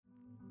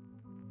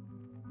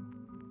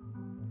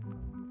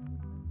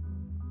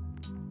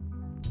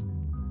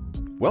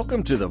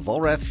Welcome to the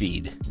Vollrath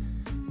Feed.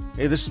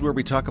 Hey, this is where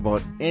we talk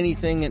about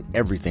anything and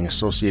everything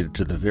associated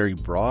to the very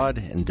broad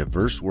and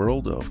diverse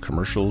world of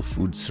commercial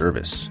food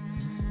service.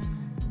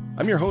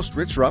 I'm your host,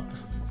 Rich Rupp,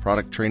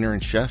 product trainer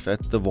and chef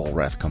at the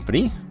Vollrath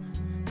Company.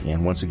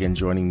 And once again,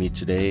 joining me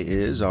today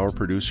is our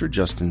producer,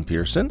 Justin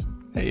Pearson.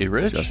 Hey,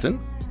 Rich. Justin.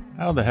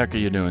 How the heck are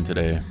you doing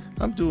today?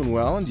 I'm doing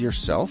well, and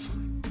yourself?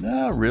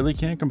 No, really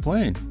can't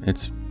complain.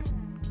 It's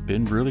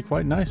been really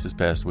quite nice this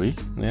past week.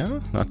 Yeah,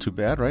 not too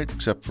bad, right?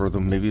 Except for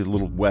maybe a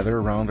little weather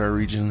around our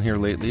region here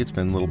lately. It's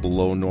been a little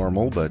below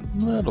normal, but...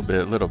 Little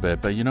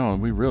bit. But, you know,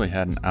 we really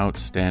had an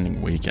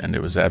outstanding weekend.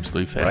 It was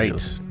absolutely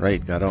fabulous.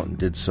 Right. Got out and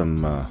did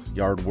some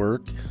yard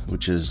work,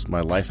 which is my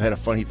life. I had a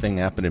funny thing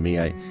happen to me.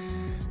 I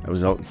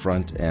was out in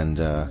front, and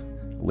a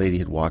lady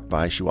had walked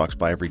by. She walks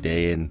by every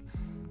day, and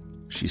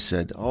she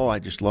said, "Oh, I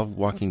just love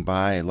walking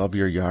by. I love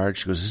your yard."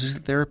 She goes, "Is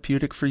it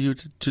therapeutic for you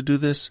to do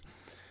this?"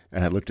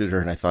 And I looked at her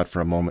and I thought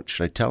for a moment,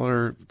 should I tell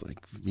her, like,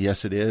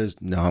 yes, it is?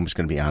 No, I'm just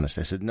going to be honest.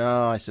 I said,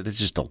 no. I said, it's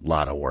just a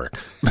lot of work.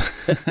 And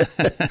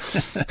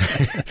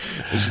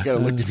she kind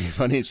of looked at me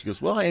funny and she goes,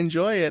 well, I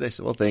enjoy it. I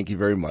said, well, thank you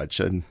very much.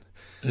 And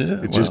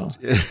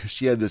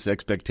she had this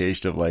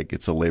expectation of, like,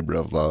 it's a labor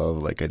of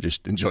love. Like, I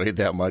just enjoy it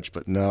that much.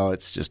 But no,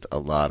 it's just a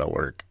lot of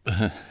work.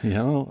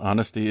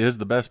 Honesty is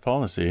the best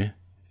policy.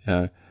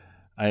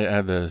 I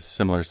have a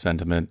similar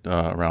sentiment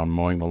around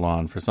mowing the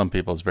lawn. For some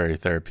people, it's very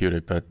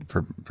therapeutic, but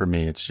for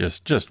me, it's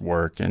just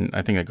work. And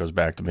I think it goes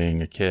back to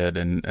being a kid.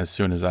 And as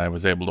soon as I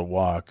was able to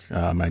walk,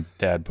 my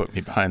dad put me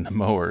behind the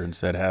mower and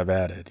said, "Have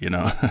at it," you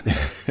know.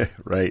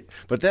 Right.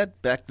 But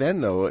that back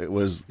then, though, it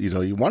was, you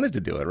know, you wanted to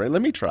do it, right?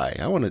 Let me try.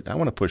 I want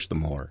to push the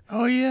mower.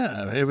 Oh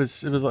yeah, it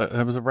was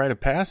a rite of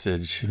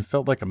passage. It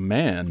felt like a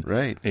man.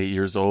 Right. 8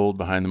 years old,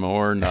 behind the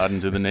mower,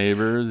 nodding to the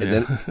neighbors.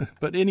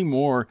 But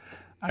anymore,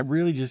 I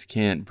really just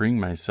can't bring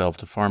myself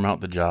to farm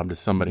out the job to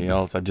somebody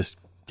else. I've just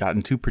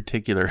gotten too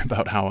particular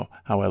about how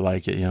I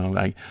like it. You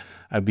know,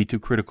 I'd be too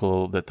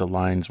critical that the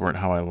lines weren't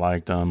how I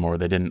liked them or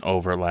they didn't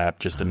overlap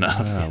just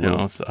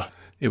enough, So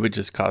it would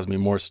just cause me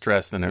more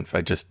stress than if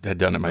I just had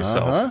done it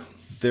myself.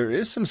 There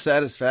is some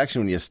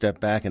satisfaction when you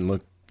step back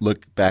and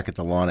look back at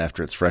the lawn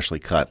after it's freshly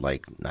cut.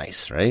 Like,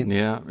 nice, right?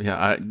 Yeah,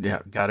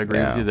 gotta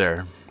agree with you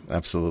there.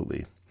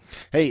 Absolutely.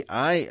 Hey,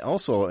 I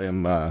also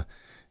am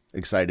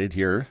excited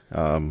here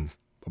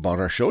about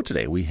our show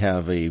today. We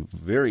have a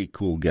very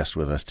cool guest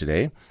with us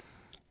today,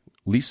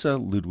 Lisa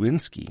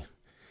Ludwinski,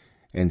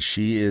 and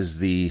she is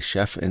the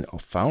chef and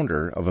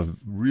founder of a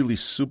really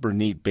super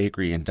neat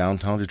bakery in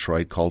downtown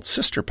Detroit called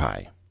Sister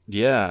Pie.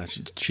 Yeah,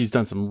 she's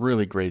done some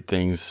really great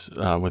things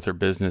with her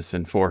business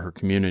and for her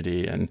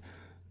community, and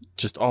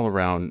just all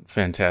around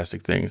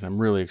fantastic things. I'm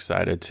really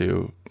excited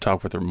to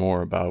talk with her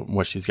more about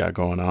what she's got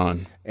going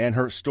on. And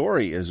her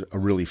story is a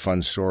really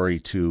fun story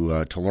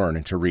to learn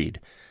and to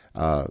read.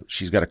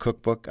 She's got a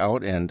cookbook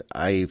out, and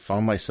I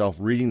found myself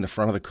reading the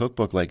front of the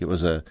cookbook like it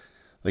was a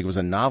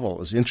novel. It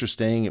was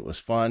interesting. It was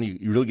fun.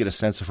 You really get a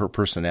sense of her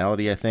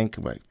personality, I think.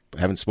 I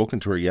haven't spoken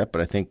to her yet,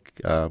 but I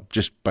think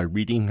just by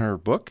reading her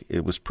book,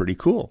 it was pretty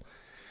cool.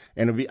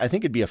 And I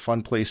think it'd be a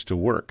fun place to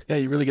work. Yeah,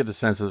 you really get the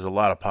sense there's a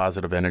lot of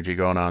positive energy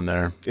going on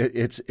there.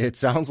 It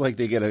sounds like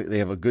they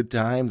have a good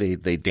time. They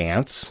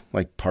dance.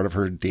 Like, part of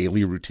her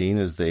daily routine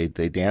is they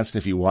dance.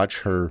 And if you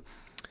watch her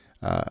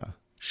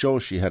show,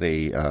 she had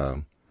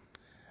a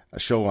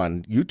show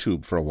on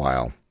YouTube for a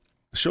while.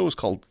 The show is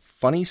called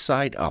Funny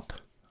Side Up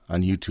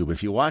on YouTube.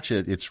 If you watch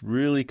it, it's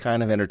really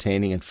kind of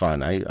entertaining and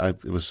fun. I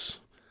was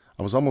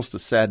almost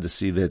sad to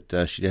see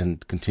that she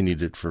hadn't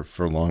continued it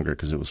for longer,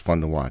 because it was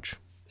fun to watch.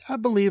 I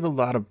believe a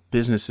lot of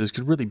businesses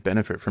could really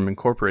benefit from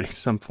incorporating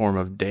some form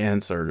of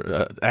dance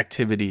or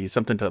activity,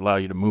 something to allow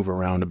you to move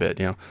around a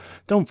bit. You know,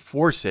 don't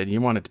force it. You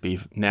want it to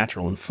be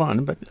natural and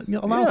fun, but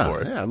allow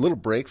for it. Yeah, a little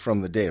break from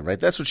the day, right?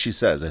 That's what she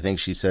says. I think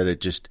she said it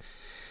just,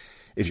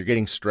 if you're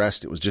getting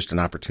stressed, it was just an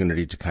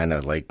opportunity to kind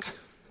of like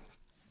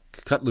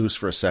cut loose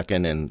for a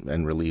second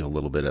and relieve a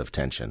little bit of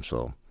tension.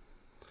 So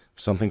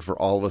something for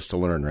all of us to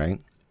learn,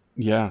 right?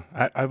 Yeah,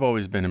 I've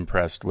always been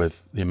impressed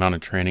with the amount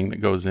of training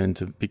that goes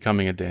into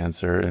becoming a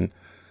dancer. And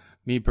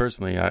me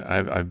personally,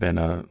 I've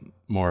been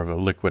more of a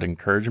liquid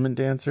encouragement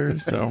dancer.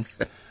 So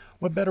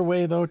what better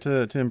way, though,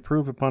 to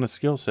improve upon a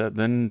skill set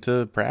than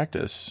to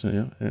practice? You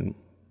know, and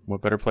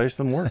what better place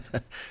than work?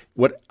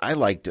 What I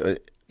liked,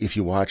 if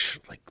you watch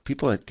like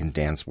people that can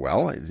dance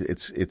well,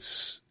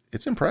 it's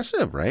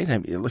impressive, right? I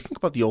mean, think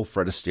about the old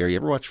Fred Astaire. You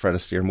ever watch Fred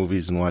Astaire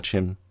movies and watch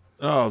him?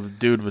 Oh, the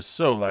dude was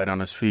so light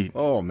on his feet.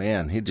 Oh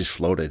man, he just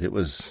floated. It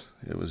was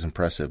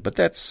impressive. But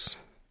that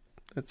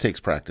takes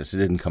practice. It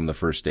didn't come the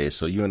first day.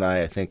 So you and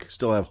I think,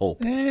 still have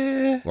hope.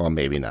 Well,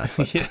 maybe not.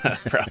 Yeah,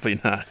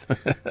 probably not.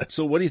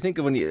 So what do you think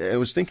of I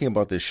was thinking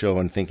about this show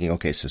and thinking,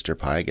 okay, Sister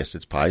Pie, I guess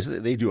it's pies.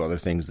 They do other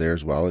things there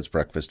as well. It's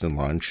breakfast and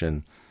lunch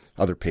and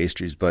other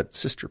pastries. But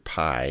Sister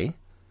Pie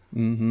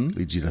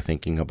leads you to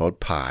thinking about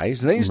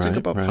pies. And then you just think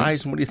about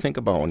pies, and what do you think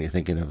about when you're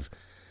thinking of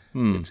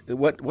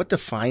what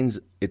defines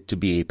it to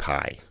be a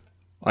pie?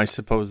 I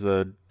suppose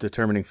the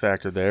determining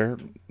factor there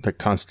that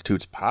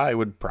constitutes pie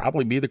would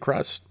probably be the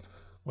crust.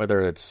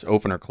 Whether it's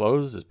open or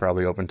closed is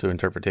probably open to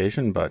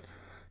interpretation, but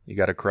you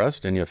got a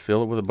crust and you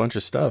fill it with a bunch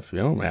of stuff,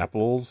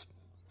 apples,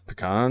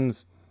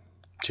 pecans,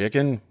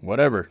 chicken,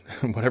 whatever.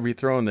 Whatever you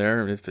throw in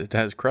there, if it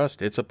has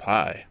crust, it's a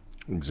pie.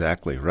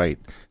 Exactly, right.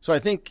 So I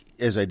think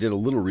as I did a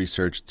little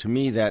research, to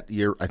me I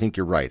think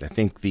you're right. I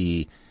think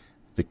the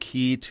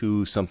key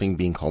to something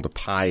being called a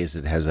pie is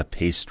it has a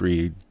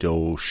pastry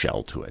dough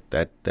shell to it.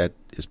 That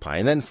is pie.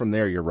 And then from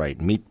there, you're right.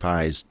 Meat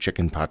pies,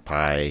 chicken pot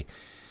pie,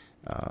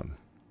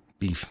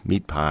 beef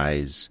meat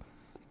pies,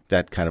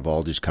 that kind of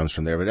all just comes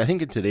from there. But I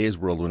think in today's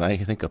world, when I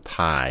think of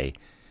pie,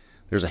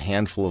 there's a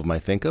handful of them I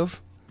think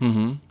of.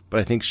 Mm-hmm. But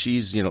I think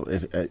she's,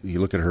 if you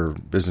look at her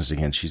business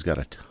again, she's got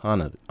a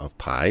ton of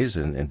pies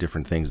and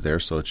different things there.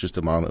 So it's just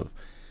the amount of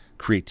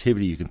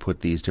creativity you can put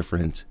these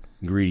different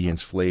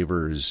ingredients,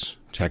 flavors,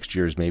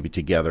 textures maybe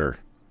together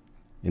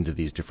into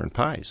these different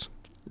pies.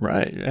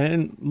 Right.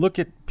 And look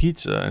at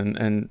pizza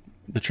and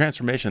the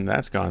transformation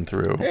that's gone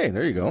through. Hey,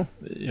 there you go.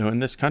 In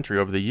this country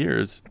over the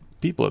years,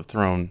 people have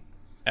thrown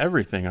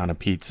everything on a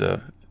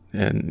pizza,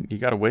 and you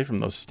got away from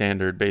those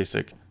standard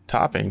basic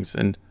toppings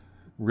and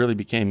really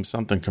became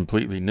something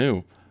completely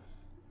new.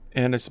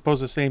 And I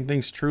suppose the same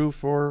thing's true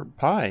for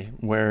pie,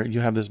 where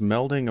you have this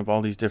melding of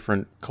all these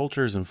different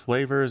cultures and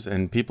flavors,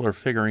 and people are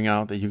figuring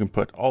out that you can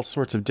put all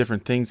sorts of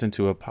different things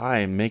into a pie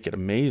and make it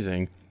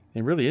amazing.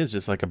 It really is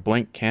just like a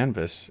blank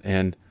canvas,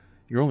 and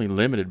you're only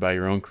limited by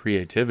your own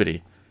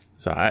creativity.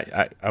 So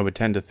I would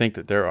tend to think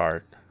that there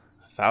are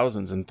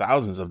thousands and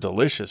thousands of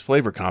delicious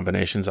flavor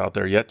combinations out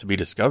there yet to be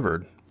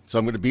discovered. So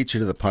I'm going to beat you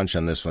to the punch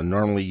on this one.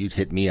 Normally you'd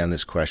hit me on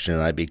this question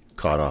and I'd be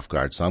caught off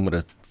guard. So I'm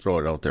going to throw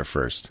it out there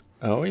first.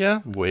 Oh, yeah.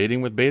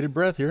 Waiting with bated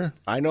breath here.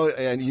 I know,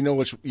 and you know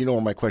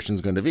where my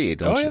question's going to be,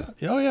 don't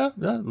you? Oh, yeah.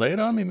 Lay it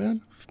on me,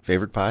 man.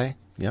 Favorite pie?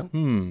 Yeah.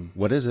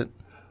 What is it?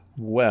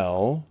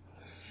 Well,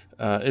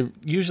 it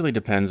usually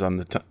depends on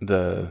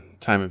the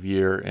time of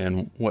year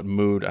and what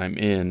mood I'm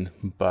in.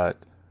 But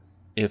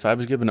if I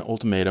was given an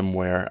ultimatum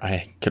where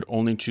I could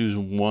only choose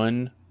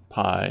one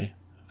pie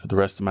for the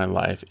rest of my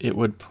life, it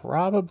would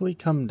probably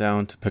come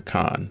down to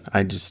pecan.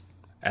 I just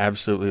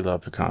absolutely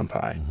love pecan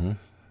pie. Mm-hmm.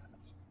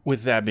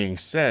 With that being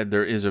said,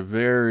 there is a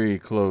very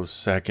close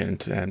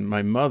second, and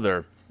my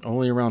mother,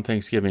 only around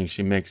Thanksgiving,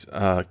 she makes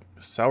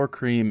sour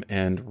cream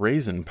and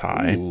raisin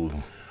pie,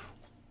 Ooh.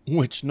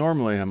 Which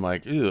normally I'm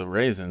like, ew,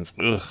 raisins,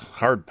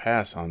 hard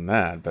pass on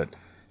that, but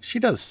she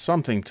does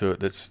something to it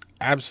that's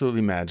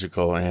absolutely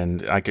magical,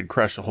 and I could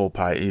crush a whole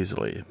pie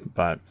easily,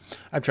 but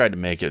I've tried to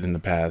make it in the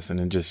past, and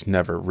it just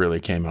never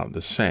really came out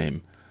the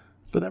same.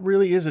 But that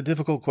really is a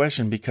difficult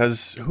question,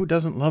 because who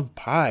doesn't love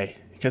pie?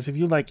 Because if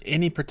you like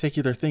any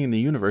particular thing in the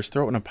universe,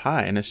 throw it in a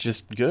pie, and it's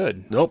just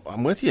good. Nope,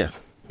 I'm with you.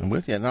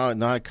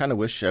 Now I kind of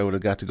wish I would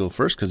have got to go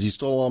first because you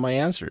stole all my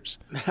answers.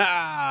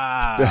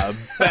 Ha!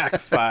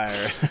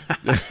 Backfire.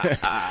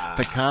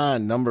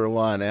 Pecan, number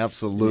one,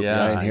 absolutely.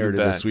 Yeah, I inherited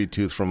a sweet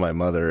tooth from my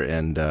mother,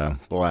 and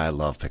boy, I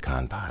love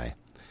pecan pie.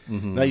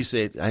 Mm-hmm. Now you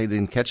say it, I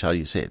didn't catch how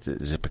you say it.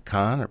 Is it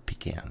pecan or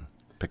pecan?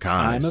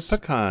 Pecan. I'm a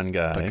pecan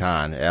guy.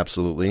 Pecan,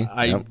 absolutely.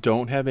 I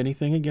don't have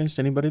anything against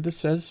anybody that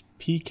says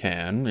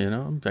pecan.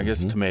 I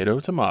guess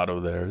tomato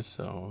there.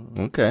 So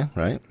okay,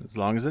 right. As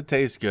long as it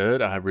tastes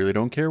good, I really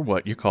don't care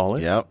what you call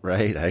it. Yeah,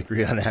 right. I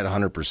agree on that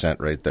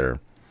 100% right there.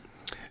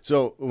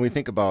 So when we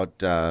think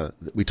about,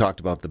 we talked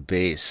about the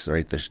base,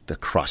 right? The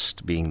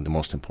crust being the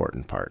most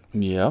important part.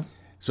 Yeah.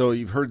 So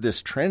you've heard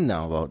this trend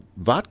now about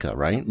vodka,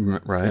 right?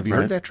 Right. Have you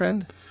heard that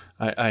trend?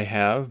 I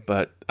have,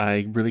 but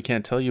I really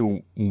can't tell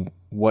you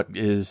what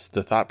is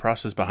the thought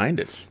process behind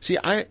it. See,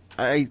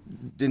 I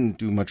didn't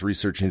do much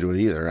research into it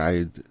either.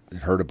 I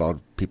heard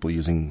about people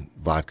using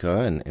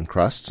vodka and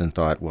crusts and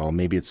thought, well,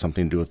 maybe it's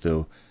something to do with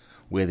the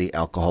way the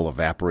alcohol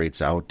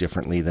evaporates out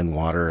differently than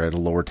water at a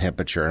lower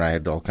temperature. And I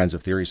had all kinds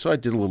of theories. So I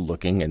did a little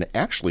looking, and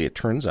actually it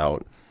turns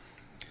out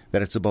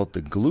that it's about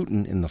the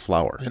gluten in the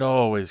flour. It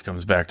always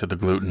comes back to the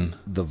gluten.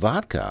 The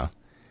vodka,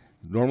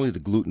 normally the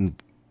gluten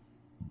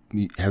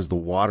has the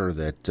water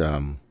that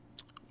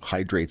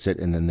hydrates it,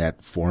 and then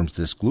that forms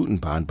this gluten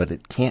bond, but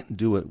it can't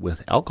do it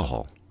with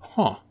alcohol.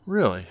 Huh,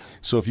 really?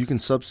 So if you can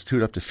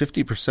substitute up to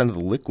 50% of the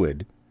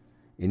liquid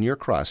in your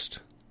crust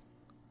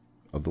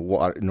of the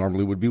water,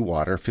 normally would be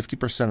water,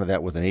 50% of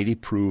that with an 80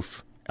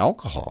 proof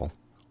alcohol,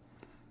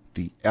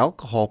 the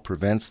alcohol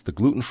prevents the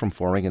gluten from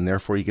forming, and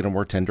therefore you get a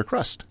more tender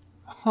crust.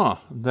 Huh,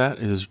 that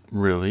is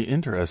really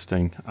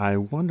interesting. I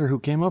wonder who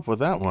came up with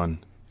that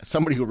one.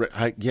 Somebody who,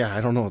 I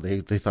don't know. They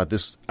thought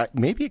this,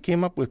 maybe it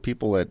came up with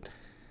people that,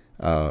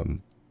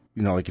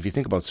 like if you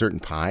think about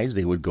certain pies,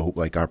 they would go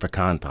like our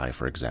pecan pie,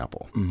 for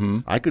example. Mm-hmm.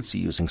 I could see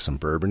using some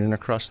bourbon in a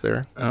crust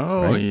there.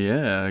 Oh, right?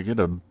 Yeah. Get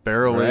a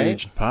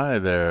barrel-aged pie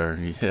there.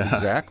 Yeah.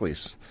 Exactly.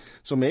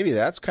 So maybe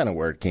that's kind of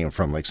where it came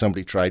from. Like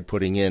somebody tried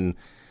putting in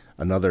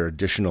another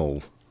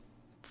additional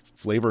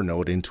flavor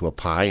note into a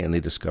pie, and they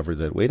discovered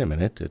that, wait a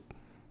minute, it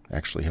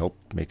actually help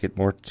make it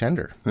more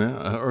tender.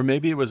 Yeah, or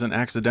maybe it was an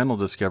accidental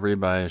discovery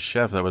by a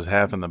chef that was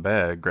half in the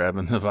bag,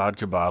 grabbing the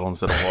vodka bottle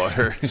instead of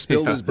water.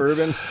 Spilled his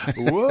bourbon.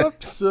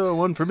 Whoops,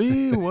 one for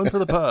me, one for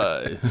the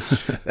pie.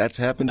 That's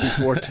happened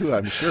before too,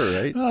 I'm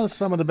sure, right? Well,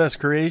 some of the best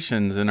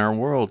creations in our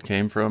world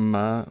came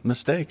from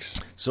mistakes.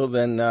 So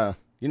then,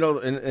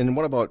 and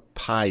what about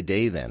Pie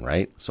Day then,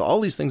 right? So all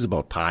these things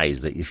about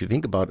pies, that if you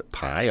think about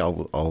pie,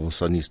 all of a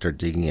sudden you start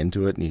digging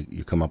into it and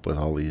you come up with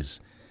all these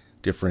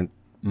different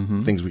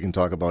things we can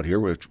talk about here,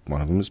 which one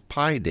of them is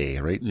Pie Day,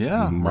 right?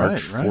 Yeah,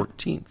 March right.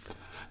 14th.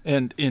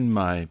 And in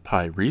my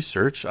pie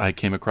research, I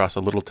came across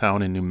a little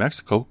town in New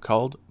Mexico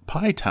called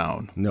Pie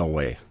Town. No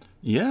way.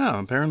 Yeah,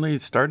 apparently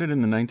it started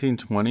in the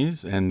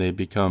 1920s, and they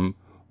become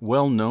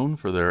well known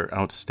for their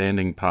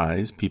outstanding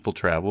pies. People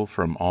travel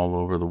from all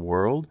over the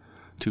world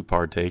to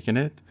partake in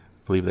it.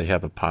 I believe they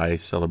have a pie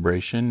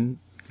celebration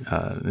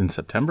in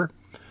September,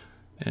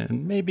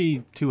 and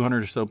maybe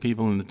 200 or so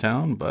people in the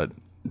town, but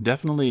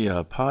definitely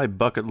a pie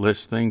bucket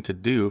list thing to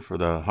do for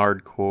the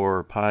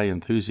hardcore pie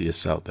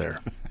enthusiasts out there.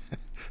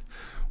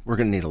 We're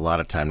going to need a lot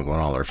of time to go on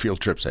all our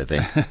field trips, I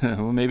think.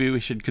 Well, maybe we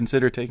should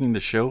consider taking the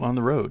show on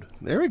the road.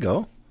 There we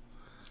go.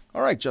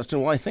 All right,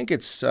 Justin. Well, I think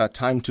it's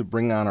time to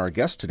bring on our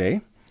guest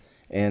today.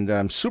 And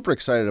I'm super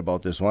excited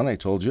about this one. I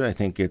told you, I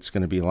think it's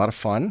going to be a lot of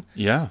fun.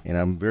 Yeah. And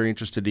I'm very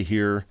interested to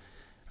hear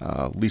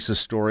Lisa's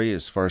story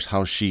as far as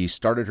how she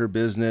started her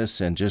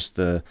business and just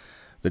the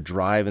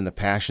drive and the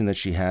passion that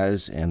she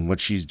has and what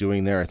she's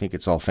doing there. I think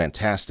it's all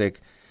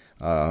fantastic.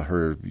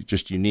 Her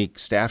just unique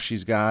staff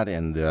she's got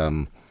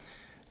and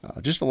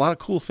just a lot of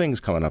cool things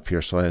coming up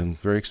here. So I'm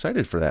very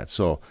excited for that.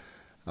 So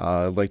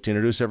I'd like to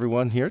introduce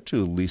everyone here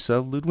to Lisa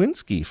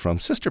Ludwinski from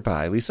Sister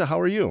Pie. Lisa, how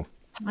are you?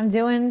 I'm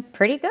doing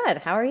pretty good.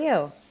 How are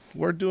you?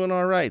 We're doing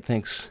all right.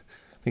 Thanks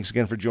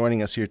again for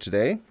joining us here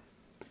today.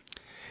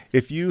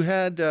 If you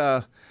had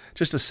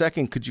just a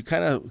second, could you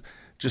kind of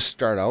just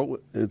start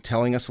out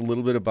telling us a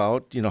little bit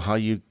about, how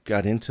you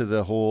got into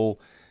the whole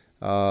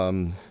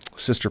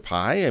Sister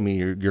Pie? I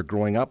mean, you're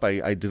growing up.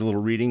 I did a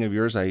little reading of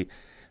yours. I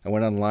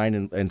went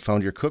online and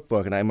found your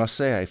cookbook, and I must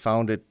say I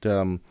found it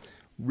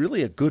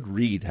really a good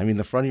read. I mean,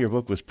 the front of your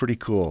book was pretty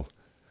cool.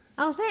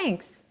 Oh,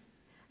 thanks.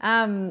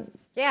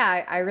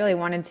 Yeah, I really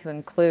wanted to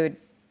include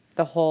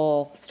the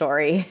whole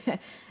story.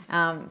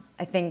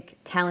 I think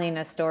telling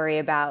a story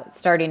about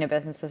starting a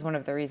business is one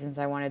of the reasons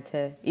I wanted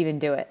to even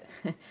do it.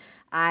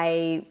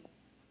 I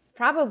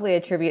probably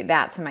attribute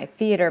that to my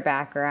theater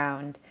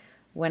background.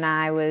 When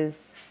I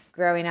was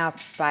growing up,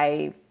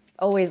 I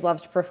always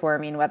loved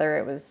performing, whether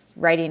it was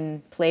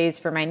writing plays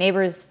for my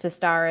neighbors to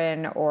star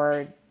in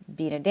or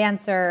being a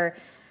dancer,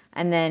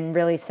 and then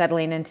really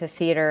settling into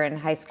theater in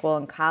high school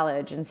and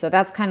college. And so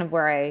that's kind of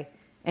where I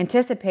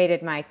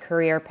anticipated my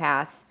career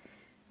path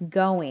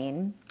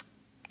going.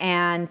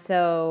 And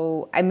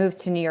so I moved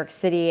to New York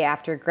City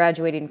after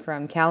graduating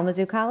from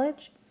Kalamazoo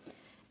College,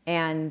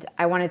 and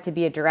I wanted to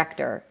be a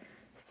director.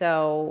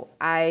 So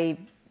I,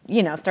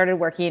 started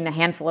working a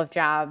handful of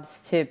jobs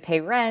to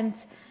pay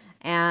rent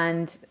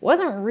and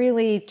wasn't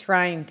really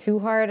trying too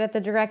hard at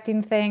the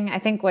directing thing. I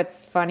think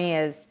what's funny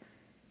is,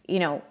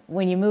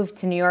 when you move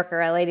to New York or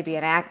LA to be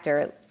an actor,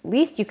 at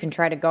least you can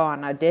try to go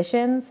on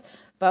auditions.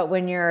 But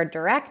when you're a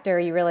director,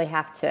 you really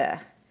have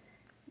to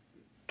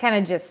kind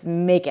of just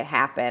make it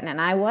happen. And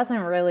I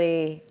wasn't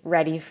really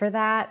ready for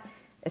that,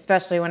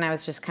 especially when I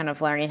was just kind of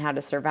learning how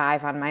to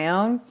survive on my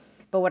own.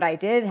 But what I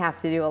did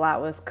have to do a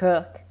lot was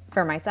cook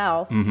for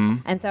myself. Mm-hmm.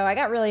 And so I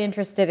got really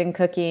interested in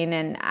cooking,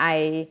 and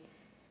it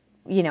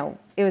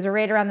was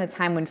right around the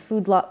time when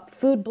food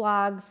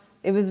blogs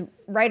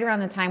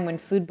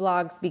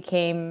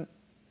became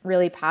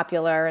really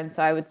popular. And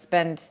so I would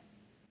spend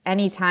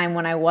any time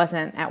when I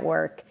wasn't at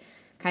work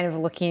kind of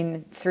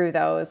looking through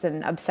those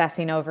and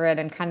obsessing over it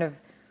and kind of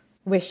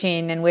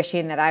wishing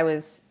that I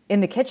was in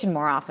the kitchen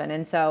more often.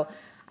 And so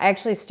I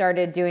actually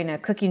started doing a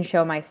cooking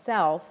show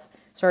myself,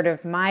 sort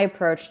of my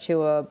approach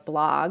to a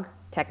blog,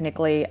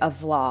 technically a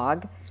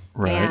vlog.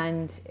 Right.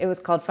 And it was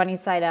called Funny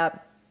Side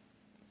Up.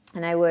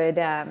 And I would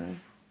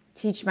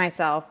teach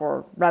myself,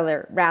 or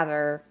rather,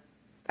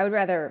 I would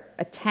rather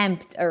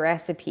attempt a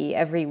recipe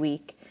every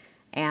week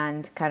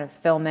and kind of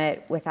film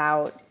it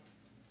without,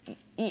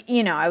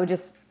 I would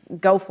just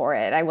go for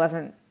it. I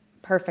wasn't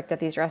perfect at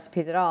these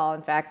recipes at all.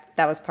 In fact,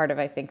 that was part of,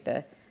 I think,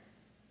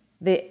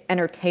 the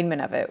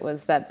entertainment of it,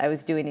 was that I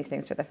was doing these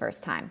things for the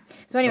first time.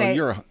 So anyway. Well,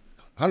 you're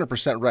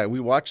 100% right.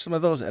 We watched some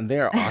of those, and they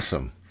are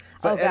awesome.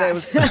 Oh,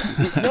 gosh.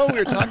 We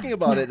were talking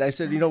about it, and I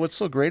said, what's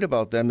so great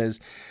about them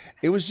is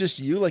it was just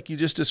you, like you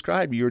just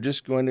described. You were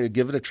just going to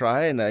give it a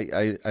try, and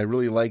I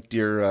really liked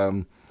your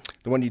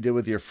the one you did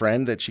with your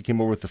friend, that she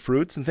came over with the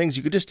fruits and things.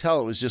 You could just tell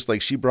it was just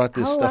like she brought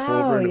this stuff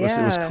over, and it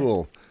was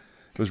cool.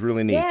 It was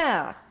really neat.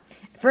 Yeah.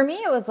 For me,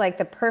 it was like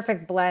the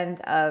perfect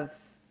blend of,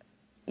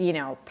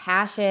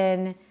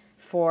 passion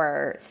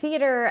for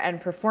theater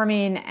and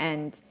performing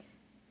and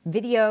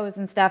videos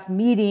and stuff,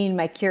 meeting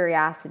my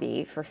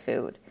curiosity for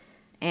food.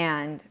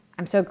 And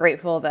I'm so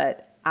grateful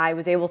that I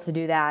was able to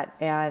do that,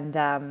 and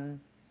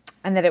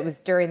that it was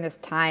during this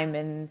time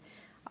in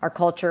our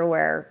culture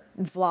where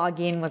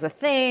vlogging was a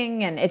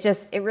thing, and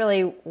it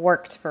really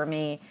worked for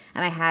me,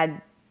 and I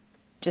had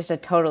just a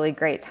totally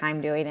great time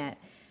doing it.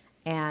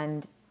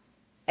 And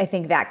I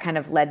think that kind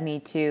of led me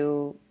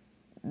to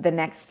the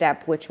next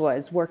step, which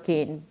was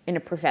working in a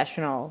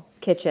professional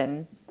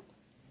kitchen.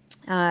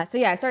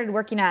 I started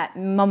working at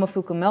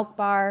Momofuku Milk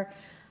Bar,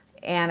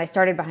 and I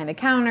started behind the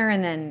counter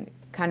and then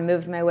kind of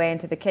moved my way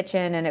into the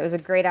kitchen. And it was a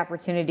great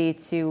opportunity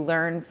to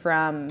learn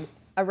from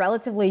a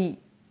relatively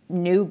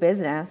new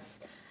business.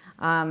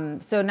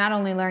 So not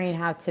only learning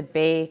how to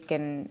bake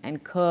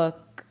and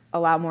cook a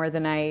lot more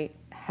than I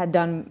had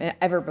done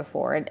ever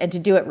before, and to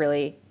do it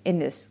really in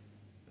this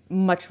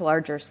much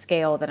larger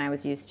scale than I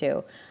was used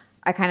to,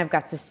 I kind of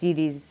got to see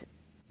these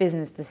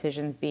business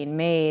decisions being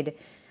made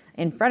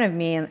in front of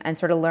me and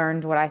sort of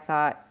learned what I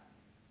thought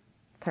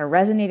kind of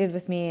resonated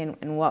with me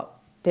and what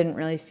didn't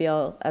really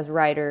feel as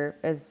right or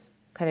as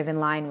kind of in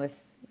line with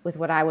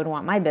what I would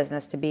want my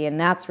business to be. And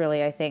that's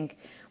really, I think,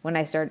 when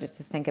I started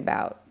to think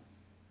about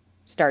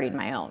starting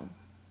my own.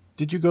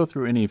 Did you go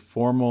through any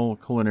formal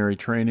culinary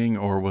training,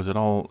 or was it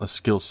all a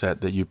skill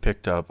set that you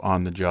picked up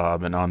on the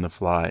job and on the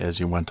fly as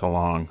you went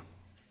along?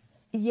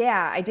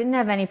 Yeah, I didn't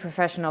have any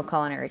professional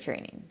culinary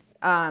training.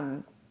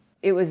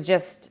 It was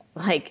just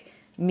like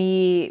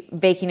me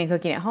baking and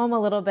cooking at home a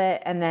little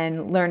bit and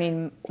then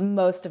learning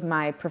most of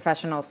my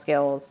professional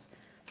skills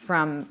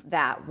from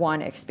that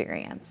one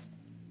experience.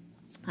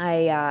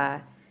 I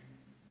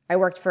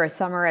worked for a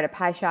summer at a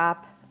pie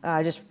shop,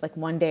 just like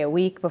one day a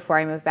week before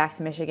I moved back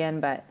to Michigan.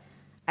 But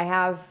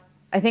I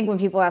think when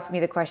people ask me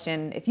the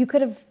question, if you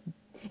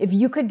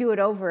could do it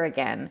over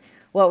again,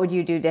 what would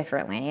you do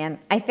differently? And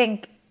I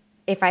think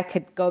if I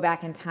could go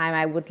back in time,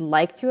 I would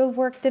like to have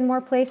worked in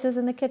more places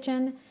in the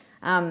kitchen.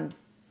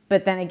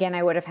 But then again,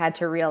 I would have had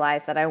to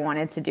realize that I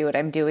wanted to do what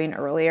I'm doing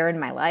earlier in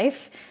my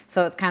life.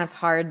 So it's kind of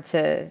hard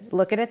to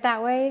look at it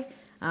that way,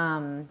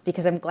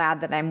 because I'm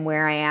glad that I'm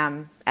where I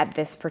am at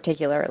this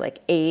particular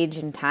age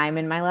and time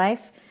in my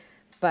life.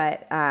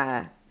 But,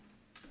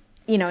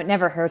 it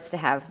never hurts to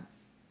have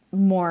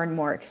more and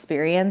more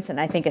experience. And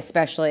I think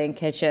especially in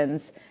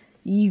kitchens,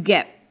 you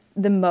get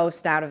the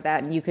most out of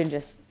that, and you can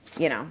just,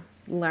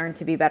 learn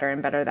to be better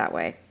and better that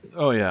way.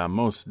 Oh yeah,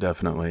 most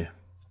definitely.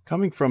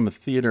 Coming from a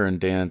theater and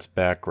dance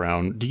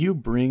background, do you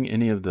bring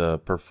any of the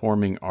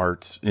performing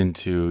arts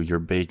into your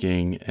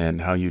baking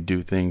and how you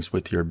do things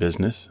with your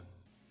business?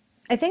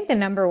 I think the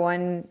number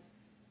one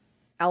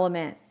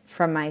element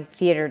from my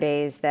theater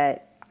days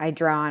that I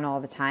draw on all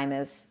the time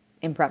is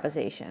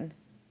improvisation.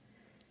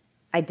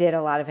 I did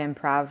a lot of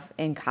improv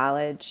in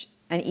college,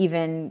 and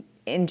even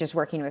in just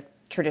working with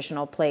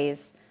traditional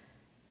plays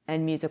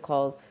and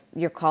musicals,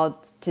 you're called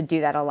to do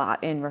that a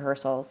lot in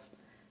rehearsals.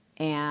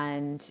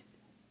 And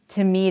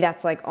to me,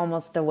 that's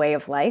almost a way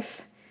of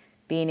life,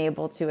 being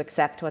able to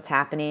accept what's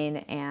happening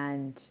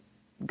and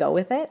go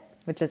with it,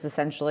 which is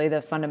essentially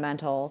the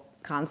fundamental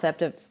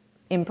concept of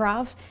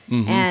improv.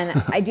 Mm-hmm.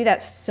 And I do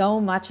that so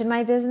much in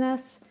my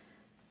business,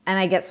 and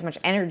I get so much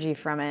energy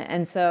from it.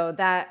 And so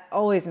that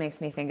always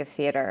makes me think of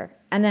theater.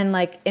 And then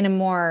in a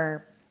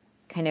more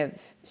kind of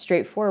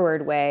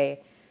straightforward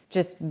way,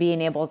 just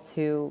being able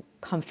to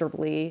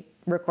comfortably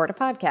record a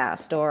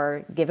podcast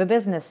or give a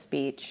business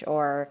speech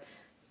or,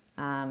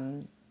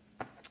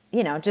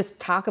 just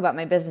talk about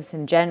my business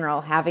in general.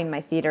 Having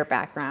my theater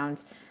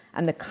background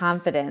and the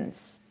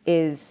confidence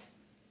has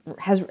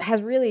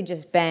really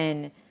just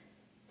been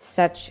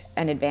such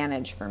an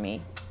advantage for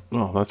me.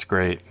 Oh, that's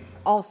great.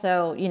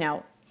 Also,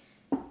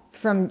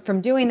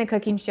 from doing the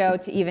cooking show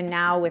to even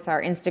now with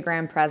our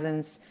Instagram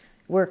presence,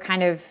 we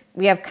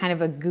have kind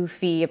of a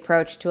goofy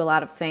approach to a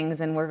lot of things,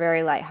 and we're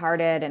very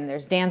lighthearted, and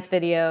there's dance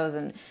videos.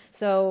 And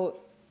so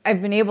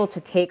I've been able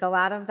to take a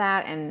lot of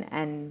that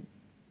and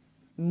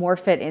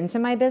morph it into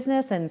my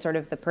business and sort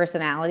of the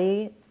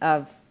personality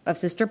of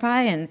Sister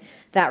Pie. And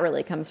that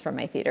really comes from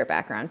my theater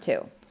background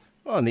too.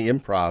 Well, and the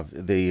improv,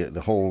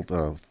 the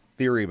whole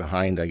theory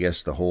behind, I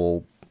guess, the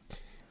whole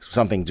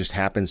something just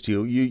happens to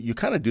you. You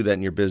kind of do that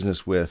in your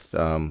business with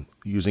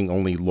using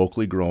only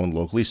locally grown,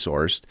 locally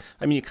sourced.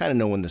 I mean, you kind of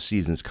know when the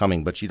season's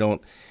coming, but you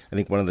don't. I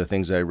think one of the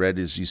things I read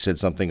is you said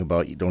something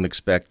about you don't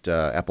expect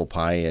apple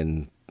pie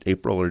in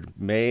April or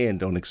May, and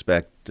don't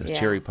expect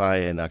cherry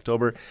pie in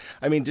October.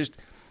 I mean, just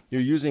you're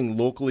using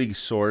locally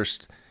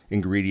sourced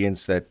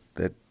ingredients that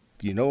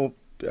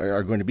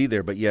are going to be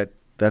there, but yet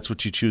that's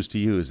what you choose to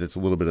use. It's a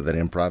little bit of that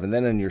improv. And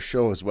then in your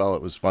show as well,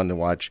 it was fun to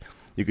watch.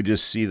 You could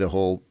just see the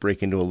whole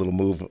break into a little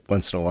move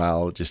once in a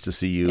while just to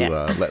see you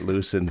let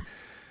loose and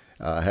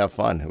have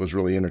fun. It was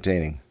really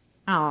entertaining.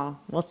 Oh,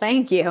 well,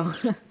 thank you.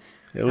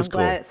 It was I'm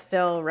glad it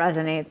still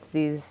resonates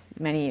these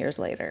many years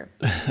later.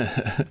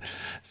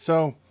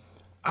 So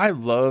I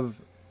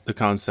love the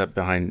concept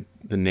behind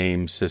the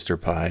name Sister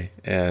Pie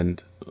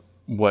and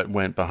what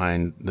went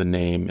behind the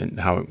name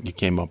and how you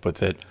came up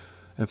with it.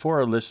 And for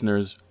our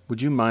listeners,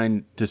 would you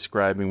mind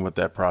describing what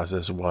that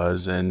process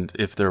was and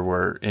if there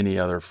were any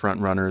other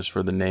front runners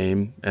for the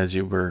name as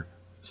you were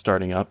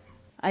starting up?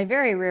 I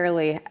very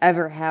rarely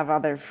ever have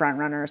other front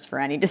runners for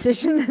any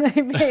decision that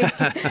I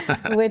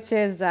make, which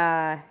is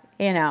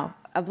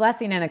a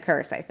blessing and a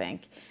curse, I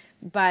think.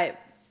 But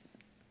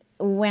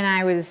when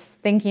I was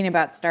thinking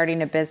about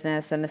starting a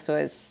business, and this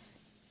was,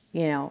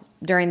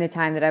 during the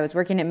time that I was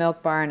working at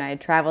Milk Bar and I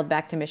had traveled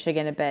back to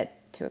Michigan a bit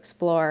to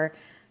explore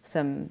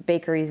some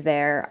bakeries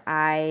there,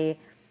 I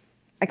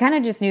kind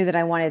of just knew that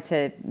I wanted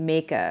to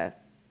make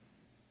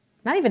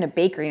not even a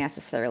bakery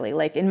necessarily.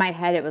 Like in my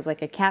head, it was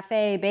like a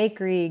cafe,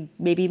 bakery,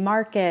 maybe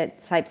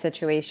market type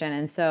situation.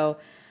 And so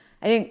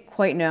I didn't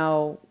quite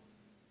know,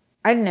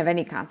 I didn't have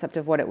any concept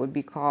of what it would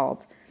be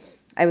called.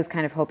 I was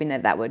kind of hoping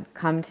that would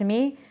come to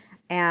me.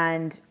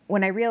 And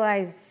when I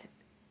realized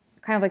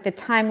kind of like the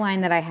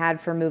timeline that I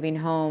had for moving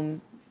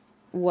home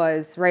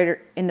was right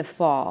in the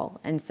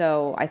fall. And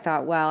so I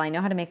thought, well, I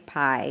know how to make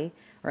pie,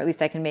 or at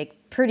least I can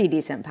make pretty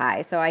decent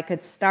pie. So I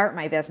could start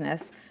my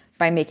business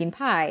by making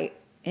pie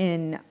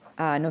in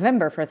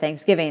November for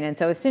Thanksgiving. And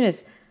so as soon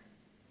as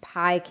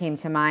pie came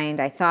to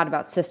mind, I thought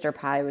about Sister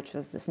Pie, which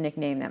was this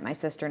nickname that my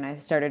sister and I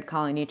started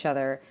calling each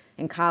other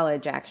in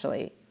college,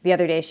 actually. The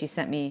other day she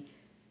sent me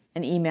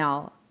an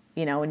email.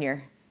 When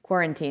you're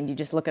quarantined, you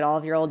just look at all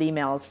of your old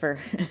emails for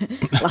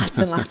lots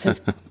and lots of,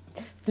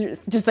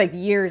 just like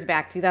years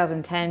back,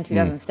 2010,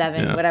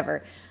 2007,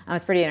 whatever.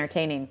 It's pretty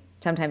entertaining.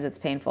 Sometimes it's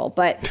painful.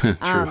 But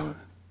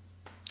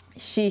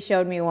she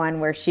showed me one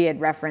where she had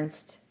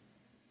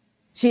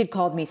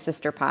called me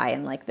Sister Pie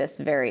in like this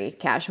very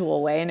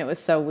casual way, and it was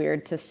so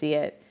weird to see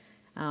it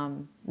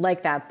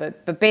like that.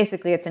 But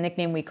basically, it's a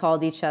nickname we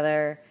called each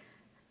other,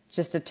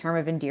 just a term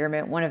of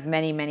endearment, one of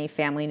many, many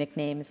family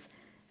nicknames.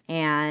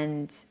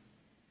 And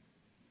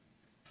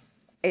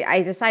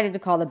I decided to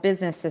call the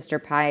business Sister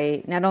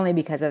Pie, not only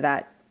because of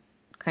that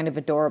kind of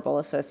adorable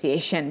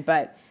association,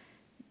 but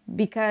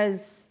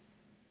because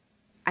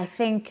I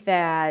think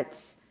that,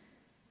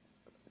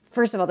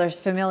 first of all, there's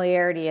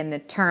familiarity in the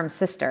term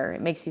sister.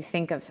 It makes you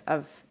think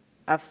of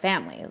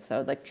family,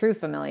 so like true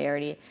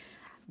familiarity,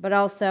 but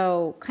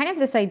also kind of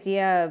this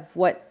idea of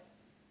what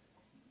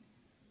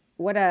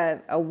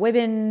a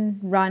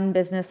women-run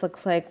business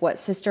looks like, what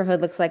sisterhood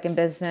looks like in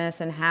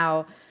business, and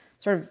how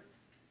sort of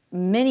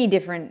many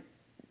different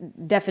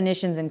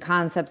definitions and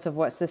concepts of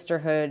what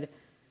sisterhood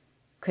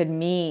could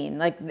mean,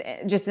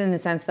 like just in the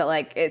sense that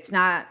like it's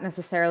not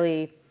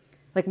necessarily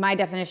like my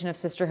definition of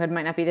sisterhood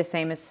might not be the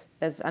same as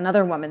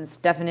another woman's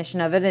definition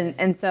of it.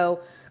 And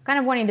so kind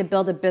of wanting to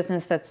build a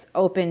business that's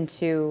open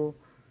to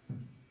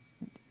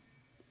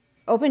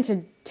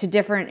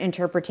different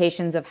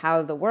interpretations of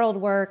how the world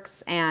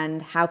works,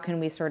 and how can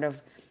we sort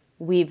of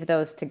weave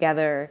those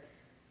together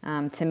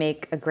to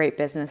make a great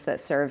business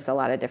that serves a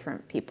lot of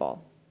different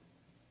people.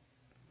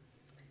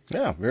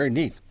 Yeah, very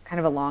neat. Kind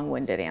of a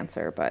long-winded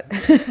answer, but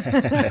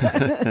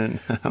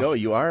no,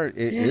 you are. It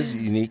is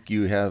unique.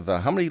 You have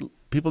how many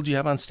people do you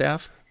have on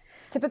staff?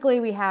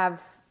 Typically, we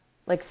have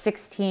like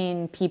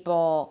 16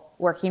 people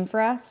working for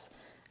us.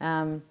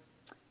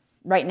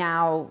 Right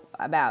now,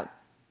 about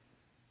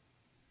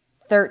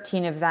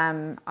 13 of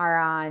them are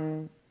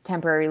on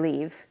temporary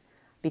leave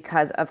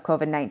because of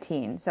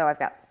COVID-19. So I've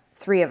got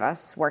 3 of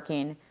us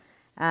working.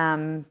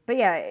 But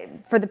yeah,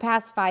 for the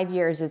past 5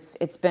 years,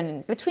 it's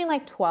been between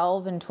like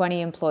 12 and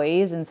 20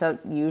 employees. And so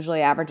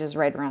usually averages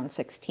right around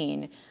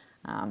 16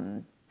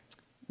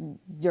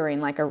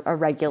 during like a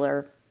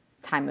regular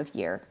time of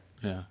year.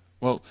 Yeah.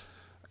 Well,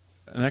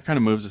 and that kind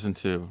of moves us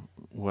into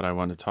what I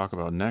wanted to talk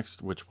about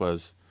next, which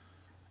was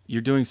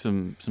you're doing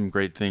some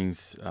great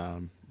things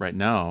right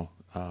now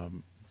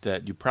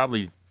that you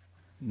probably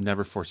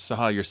never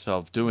foresaw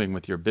yourself doing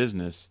with your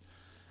business.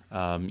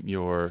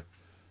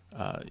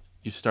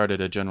 You started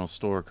a general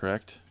store,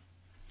 correct?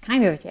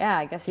 Kind of, yeah.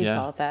 I guess you'd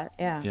call it that.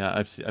 Yeah. Yeah,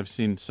 I've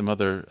seen some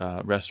other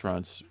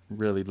restaurants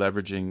really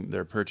leveraging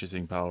their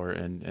purchasing power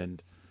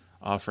and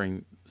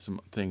offering some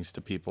things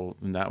to people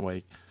in that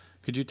way.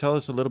 Could you tell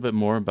us a little bit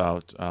more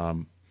about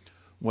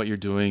what you're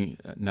doing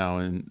now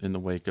in the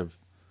wake of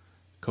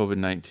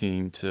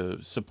COVID-19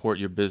 to support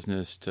your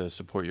business, to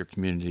support your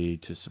community,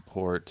 to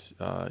support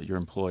your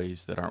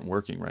employees that aren't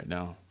working right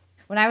now?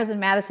 When I was in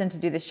Madison to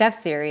do the Chef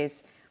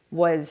Series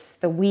was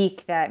the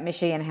week that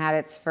Michigan had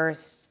its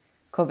first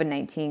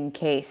COVID-19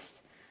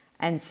 case.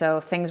 And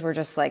so things were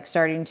just like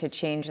starting to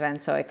change then.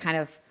 So I kind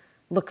of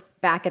look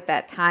back at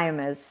that time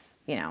as,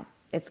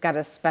 it's got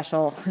a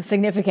special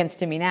significance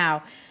to me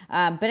now.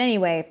 But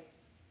anyway,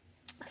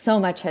 so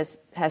much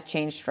has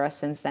changed for us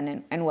since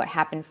then. And what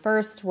happened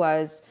first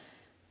was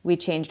we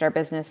changed our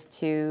business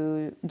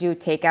to do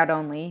takeout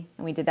only.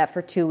 And we did that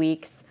for 2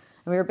 weeks.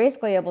 And we were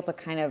basically able to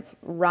kind of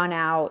run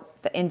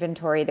out the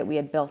inventory that we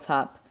had built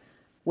up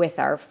with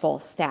our full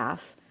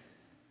staff.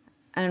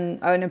 And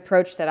an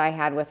approach that I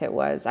had with it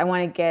was I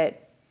want to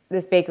get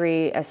this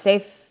bakery I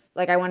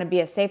want to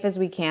be as safe as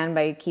we can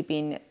by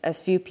keeping as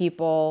few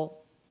people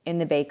in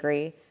the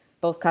bakery,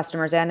 both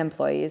customers and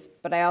employees.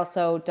 But I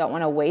also don't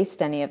want to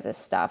waste any of this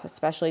stuff,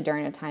 especially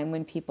during a time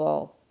when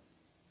people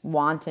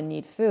want and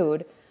need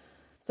food.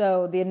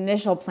 So the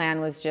initial plan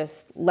was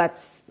just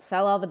let's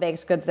sell all the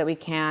baked goods that we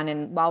can.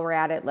 And while we're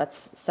at it,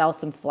 let's sell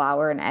some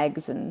flour and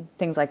eggs and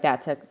things like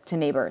that to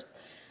neighbors.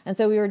 And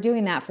so we were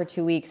doing that for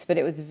 2 weeks, but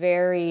it was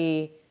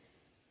very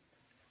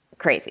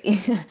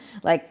crazy,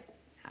 like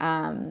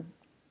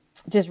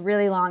just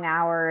really long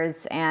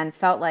hours, and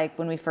felt like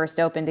when we first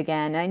opened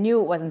again, and I knew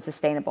it wasn't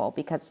sustainable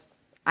because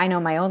I know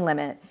my own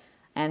limit.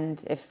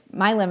 And if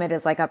my limit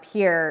is like up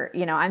here,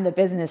 I'm the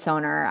business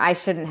owner. I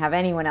shouldn't have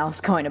anyone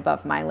else going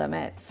above my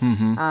limit.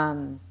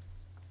 Mm-hmm.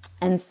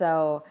 And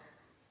so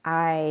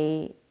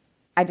I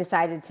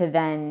decided to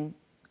then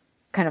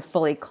kind of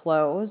fully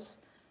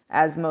close,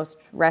 as most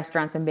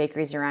restaurants and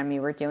bakeries around me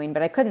were doing.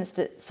 But I couldn't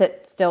sit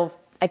still.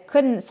 I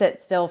couldn't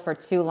sit still for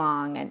too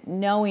long, and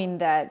knowing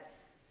that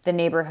the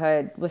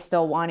neighborhood was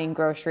still wanting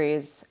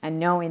groceries, and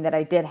knowing that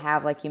I did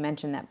have, like you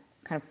mentioned, that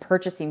kind of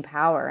purchasing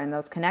power and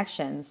those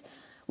connections,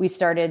 we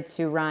started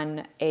to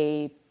run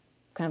a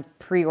kind of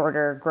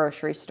pre-order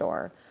grocery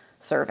store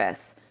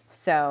service.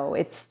 So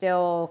it's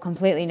still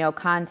completely no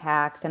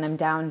contact, and I'm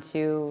down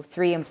to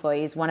 3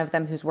 employees, one of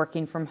them who's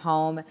working from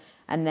home,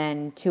 and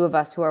then 2 of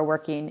us who are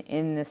working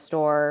in the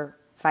store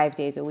 5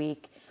 days a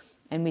week.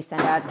 And we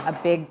send out a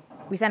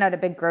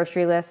big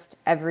grocery list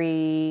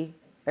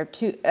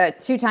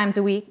two times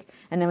a week,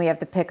 and then we have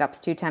the pickups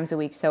 2 times a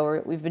week.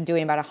 So we've been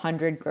doing about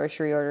 100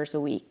 grocery orders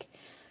a week.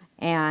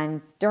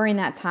 And during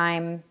that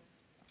time,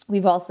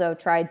 we've also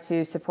tried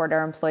to support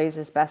our employees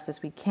as best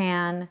as we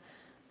can.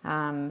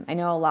 I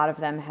know a lot of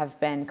them have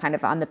been kind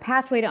of on the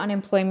pathway to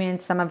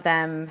unemployment. Some of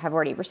them have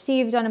already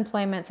received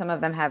unemployment. Some of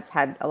them have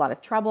had a lot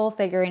of trouble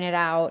figuring it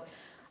out.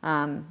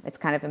 It's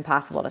kind of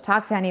impossible to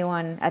talk to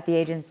anyone at the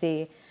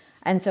agency.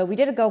 And so we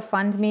did a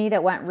GoFundMe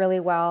that went really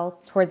well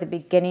toward the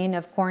beginning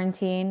of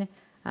quarantine.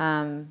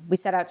 We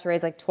set out to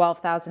raise like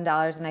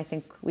 $12,000, and I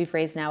think we've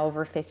raised now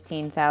over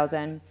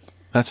 $15,000.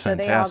 That's fantastic. So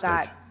they all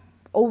got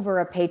over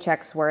a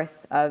paycheck's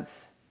worth of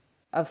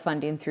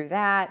funding through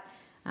that.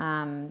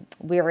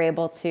 We were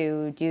able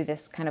to do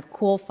this kind of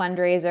cool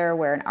fundraiser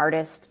where an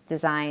artist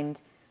designed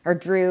or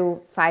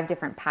drew 5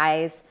 different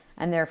pies,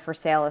 and they're for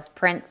sale as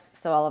prints.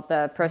 So all of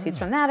the proceeds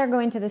from that are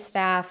going to the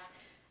staff.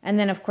 And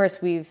then, of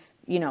course, we've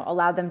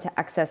allowed them to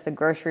access the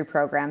grocery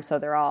program. So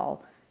they're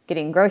all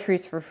getting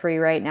groceries for free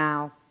right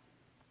now.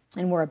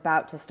 And we're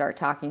about to start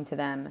talking to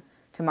them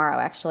tomorrow,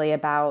 actually,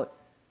 about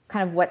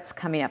kind of what's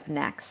coming up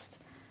next,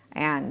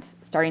 and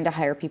starting to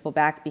hire people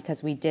back,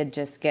 because we did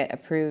just get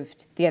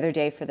approved the other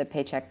day for the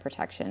Paycheck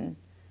Protection.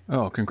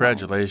 Oh,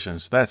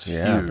 congratulations. That's huge.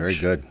 Yeah, very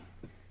good.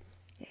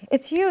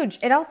 It's huge.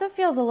 It also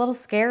feels a little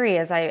scary,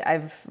 as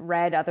I've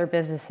read other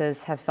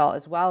businesses have felt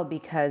as well,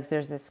 because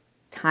there's this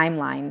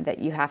timeline that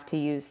you have to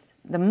use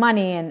the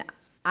money. And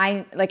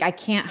I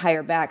can't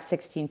hire back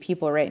 16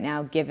 people right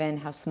now, given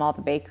how small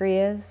the bakery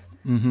is,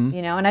 and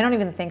I don't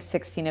even think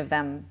 16 of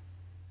them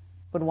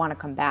would want to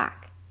come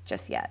back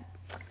just yet.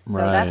 So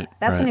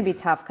that's going to be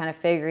tough, kind of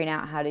figuring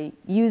out how to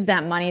use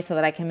that money so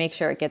that I can make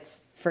sure it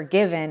gets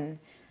forgiven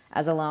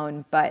as a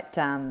loan, but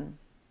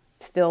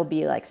still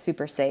be like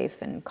super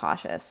safe and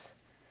cautious.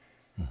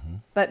 Mm-hmm.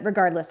 But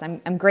regardless,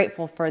 I'm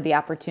grateful for the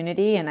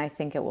opportunity, and I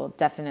think it will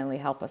definitely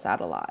help us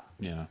out a lot.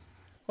 Yeah.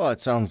 Well,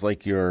 it sounds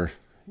like you're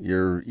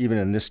even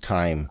in this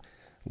time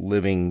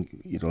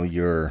living,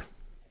 your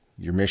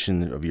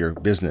mission of your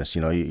business.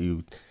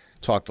 You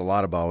talked a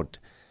lot about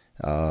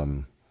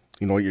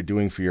what you're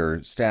doing for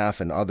your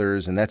staff and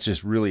others, and that's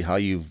just really how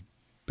you've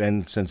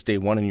been since day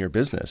one in your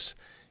business.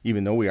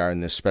 Even though we are in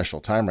this special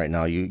time right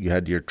now, you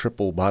had your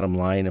triple bottom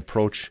line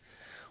approach,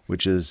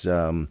 which is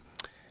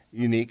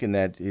unique in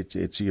that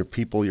it's your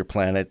people, your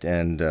planet,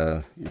 and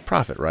your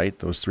profit, right?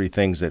 Those 3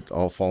 things that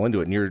all fall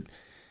into it. And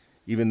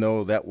even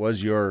though that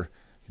was your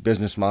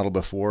business model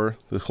before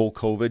the whole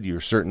COVID, you're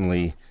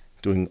certainly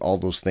doing all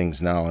those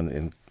things now,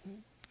 and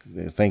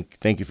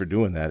thank you for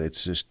doing that.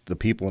 It's just the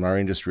people in our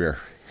industry are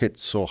hit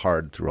so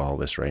hard through all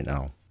this right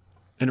now.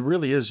 And it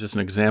really is just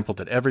an example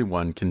that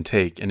everyone can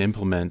take and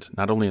implement,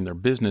 not only in their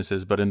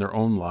businesses, but in their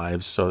own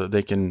lives, so that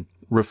they can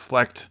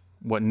reflect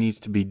what needs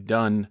to be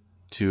done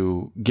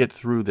to get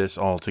through this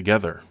all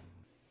together.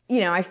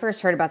 I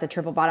first heard about the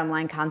triple bottom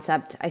line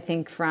concept, I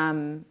think,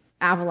 from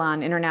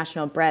Avalon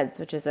International Breads,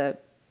 which is a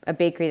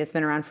bakery that's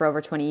been around for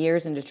over 20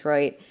 years in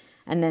Detroit,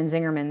 and then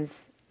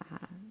Zingerman's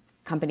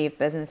company of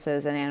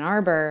businesses in Ann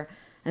Arbor.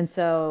 And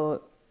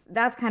so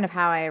that's kind of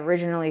how I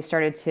originally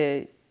started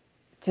to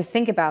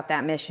think about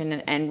that mission,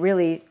 and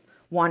really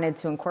wanted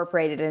to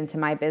incorporate it into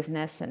my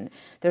business. And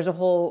there's a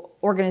whole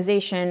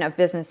organization of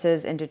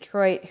businesses in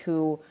Detroit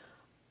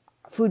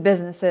food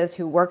businesses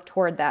who work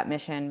toward that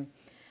mission.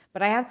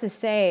 But I have to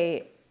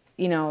say,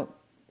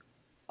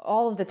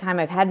 all of the time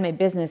I've had my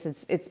business,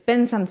 it's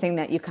been something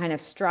that you kind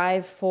of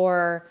strive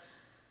for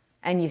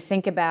and you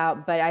think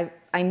about, but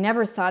I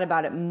never thought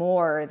about it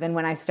more than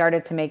when I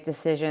started to make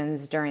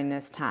decisions during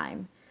this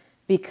time,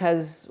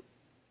 because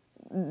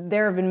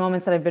there have been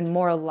moments that I've been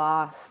more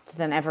lost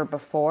than ever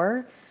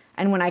before.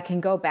 And when I can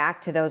go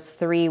back to those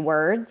 3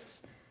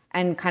 words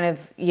and kind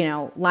of,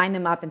 line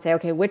them up and say,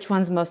 okay, which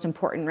one's most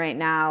important right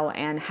now?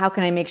 And how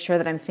can I make sure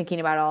that I'm thinking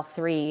about all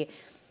 3?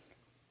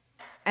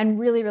 And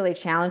really, really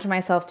challenge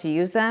myself to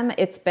use them.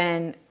 It's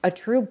been a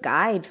true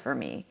guide for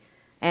me.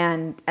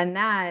 And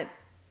that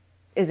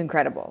is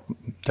incredible.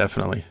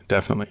 Definitely.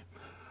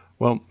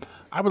 Well,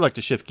 I would like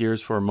to shift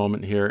gears for a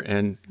moment here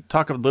and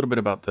talk a little bit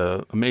about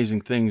the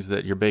amazing things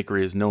that your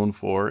bakery is known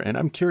for. And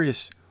I'm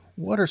curious,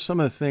 what are some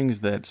of the things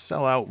that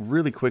sell out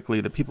really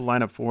quickly that people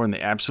line up for and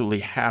they absolutely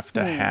have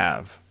to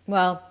have?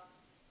 Well,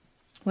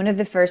 one of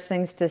the first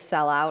things to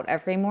sell out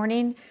every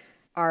morning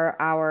are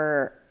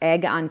our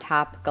egg on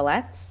top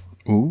galettes.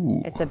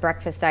 Ooh. It's a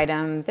breakfast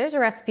item. There's a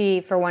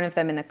recipe for one of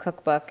them in the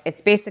cookbook.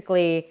 It's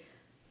basically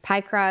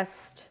pie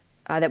crust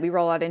that we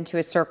roll out into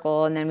a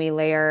circle, and then we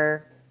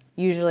layer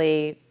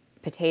usually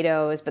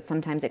potatoes, but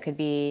sometimes it could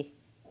be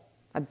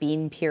a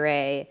bean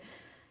puree.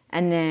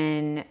 And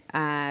then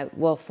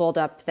we'll fold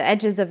up the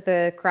edges of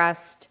the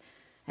crust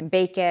and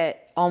bake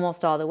it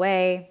almost all the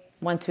way.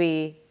 Once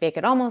we bake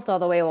it almost all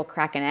the way, we'll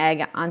crack an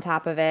egg on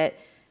top of it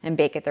and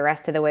bake it the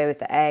rest of the way with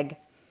the egg.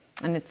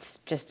 And it's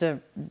just a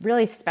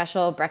really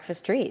special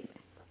breakfast treat.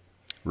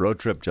 Road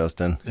trip,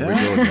 Justin. Yeah. Here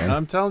we go again.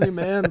 I'm telling you,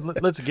 man,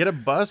 let's get a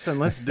bus and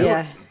let's do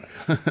it.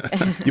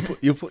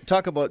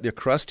 Talk about the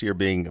crust here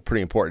being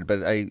pretty important, but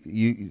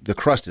the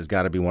crust has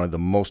got to be one of the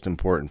most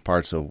important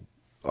parts of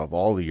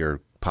all of your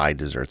pie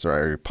desserts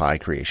or your pie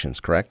creations,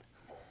 correct?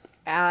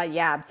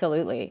 Yeah,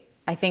 absolutely.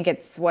 I think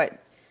it's what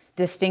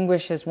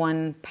distinguishes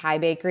one pie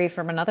bakery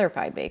from another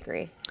pie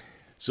bakery.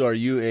 So are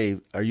you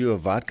a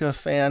vodka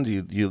fan? Do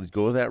you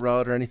go that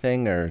route or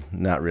anything, or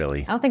not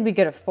really? I don't think we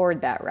could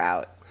afford that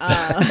route.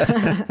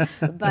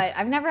 But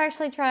I've never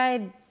actually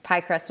tried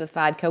pie crust with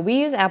vodka. We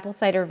use apple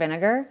cider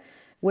vinegar,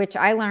 which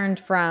I learned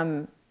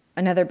from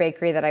another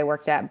bakery that I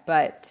worked at.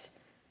 But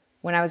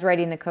when I was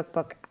writing the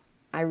cookbook,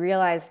 I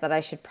realized that I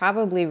should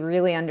probably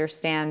really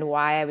understand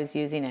why I was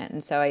using it.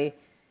 And so I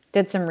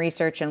did some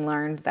research and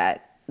learned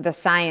that the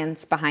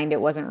science behind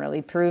it wasn't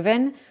really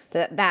proven.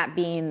 That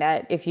being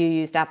that if you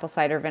used apple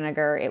cider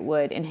vinegar, it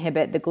would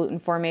inhibit the gluten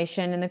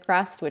formation in the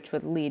crust, which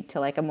would lead to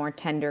like a more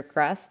tender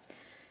crust.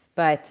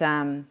 But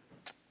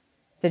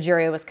the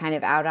jury was kind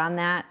of out on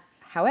that.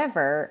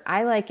 However,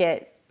 I like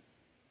it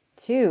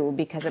too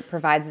because it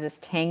provides this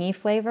tangy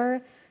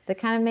flavor that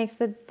kind of makes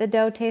the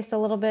dough taste a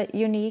little bit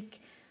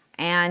unique.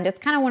 And it's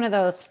kind of one of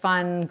those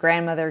fun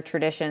grandmother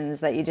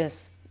traditions that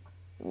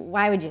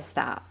why would you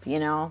stop, you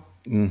know?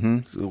 Mm-hmm.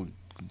 So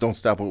don't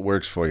stop what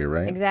works for you,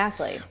 right?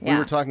 Exactly. We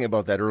were talking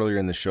about that earlier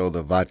in the show,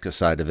 the vodka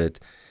side of it,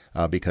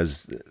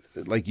 because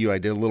like you, I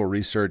did a little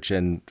research,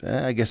 and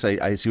I guess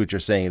I see what you're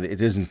saying. It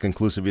isn't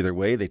conclusive either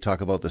way. They talk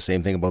about the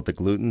same thing about the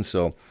gluten.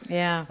 So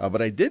yeah.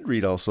 But I did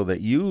read also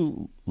that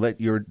you let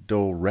your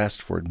dough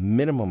rest for a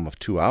minimum of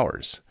 2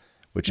 hours,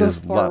 which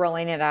before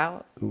rolling it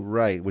out.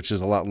 Right, which is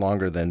a lot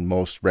longer than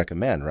most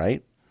recommend,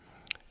 right?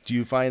 Do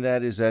you find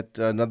is that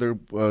another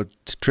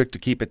trick to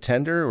keep it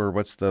tender, or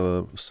what's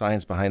the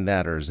science behind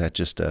that? Or is that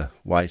just a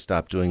why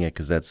stop doing it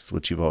because that's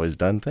what you've always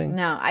done thing?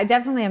 No, I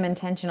definitely am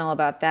intentional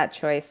about that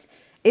choice.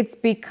 It's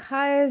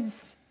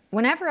because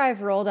whenever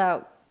I've rolled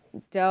out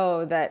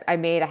dough that I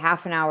made a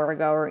half an hour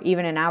ago or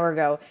even an hour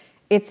ago,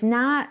 it's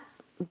not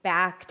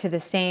back to the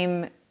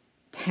same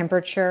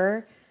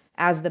temperature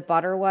as the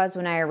butter was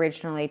when I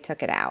originally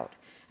took it out.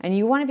 And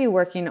you want to be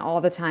working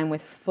all the time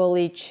with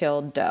fully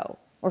chilled dough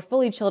or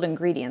fully chilled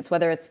ingredients,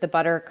 whether it's the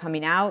butter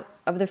coming out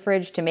of the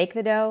fridge to make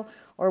the dough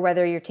or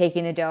whether you're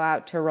taking the dough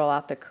out to roll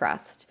out the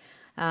crust.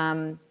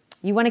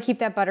 You want to keep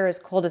that butter as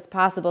cold as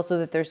possible so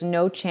that there's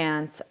no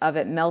chance of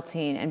it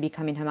melting and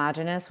becoming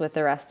homogeneous with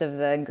the rest of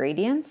the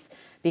ingredients,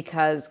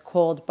 because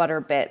cold butter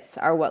bits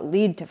are what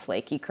lead to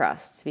flaky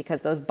crusts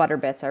because those butter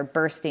bits are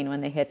bursting when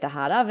they hit the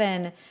hot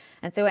oven.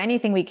 And so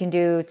anything we can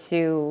do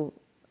to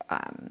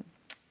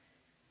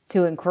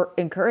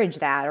encourage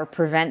that or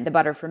prevent the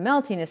butter from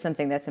melting is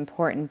something that's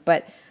important.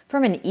 But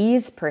from an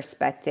ease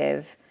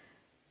perspective,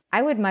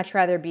 I would much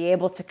rather be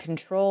able to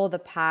control the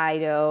pie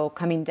dough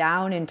coming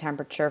down in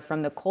temperature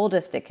from the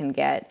coldest it can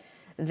get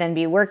than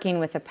be working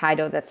with a pie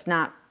dough that's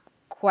not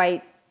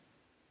quite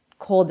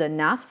cold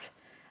enough.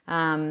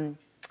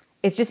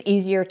 It's just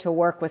easier to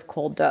work with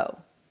cold dough.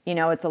 You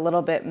know, it's a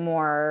little bit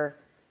more,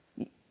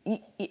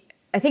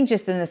 I think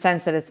just in the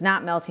sense that it's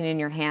not melting in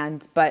your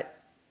hand, but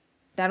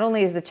not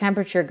only is the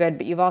temperature good,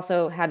 but you've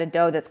also had a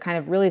dough that's kind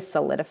of really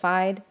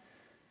solidified.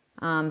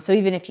 So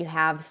even if you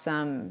have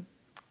some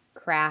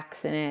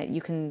cracks in it, you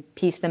can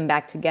piece them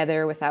back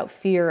together without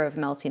fear of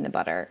melting the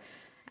butter.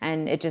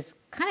 And it just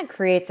kind of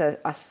creates a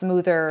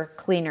smoother,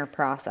 cleaner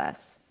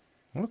process.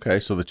 Okay,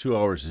 so the 2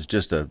 hours is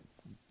just a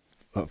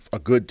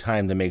good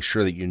time to make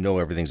sure that you know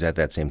everything's at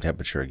that same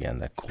temperature again,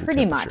 that cool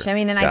Pretty temperature. much. I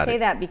mean, and I say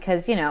that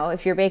because, you know,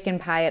 if you're baking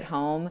pie at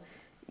home,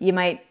 you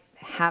might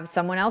have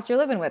someone else you're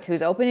living with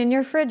who's opening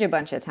your fridge a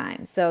bunch of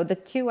times. So the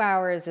 2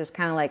 hours is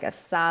kind of like a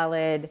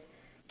solid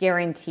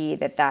guarantee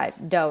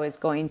that dough is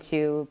going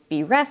to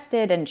be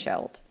rested and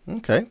chilled.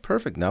 Okay,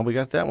 perfect. Now we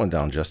got that one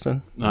down,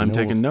 Justin. I'm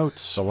taking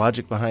notes. The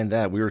logic behind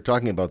that. We were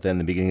talking about that in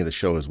the beginning of the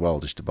show as well,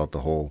 just about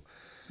the whole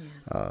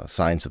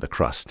science of the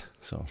crust.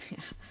 So.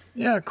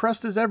 Yeah,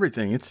 crust is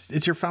everything.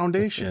 It's your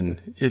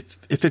foundation. If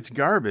it's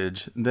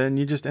garbage, then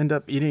you just end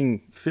up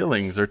eating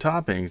fillings or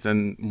toppings.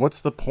 And what's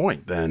the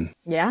point then?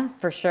 Yeah,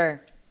 for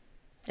sure.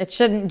 It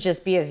shouldn't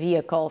just be a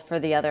vehicle for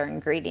the other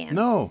ingredients.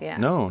 No. Yeah.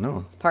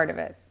 No. It's part of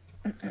it.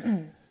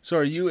 So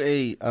are you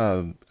a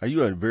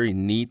very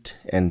neat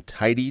and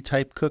tidy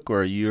type cook,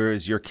 or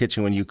is your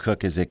kitchen when you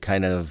cook, is it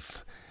kind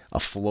of a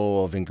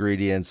flow of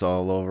ingredients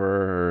all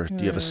over, or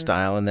do you have a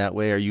style in that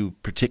way? Are you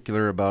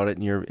particular about it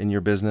in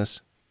your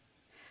business?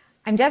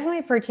 I'm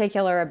definitely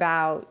particular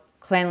about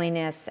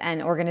cleanliness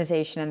and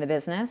organization in the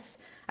business.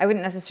 I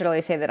wouldn't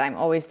necessarily say that I'm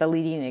always the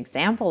leading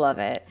example of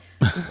it,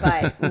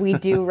 but we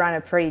do run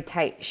a pretty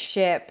tight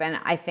ship, and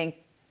I think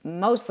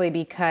mostly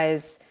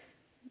because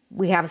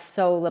we have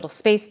so little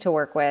space to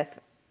work with,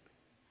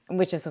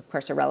 which is of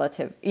course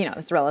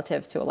it's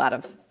relative to a lot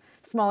of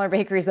smaller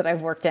bakeries that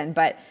I've worked in.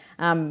 But,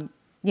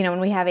 when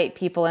we have 8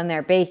 people in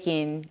there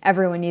baking,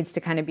 everyone needs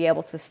to kind of be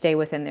able to stay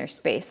within their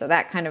space. So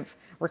that kind of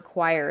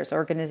requires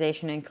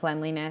organization and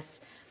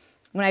cleanliness.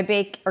 When I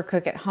bake or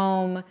cook at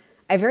home,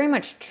 I very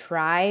much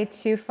try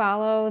to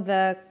follow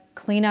the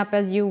clean up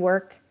as you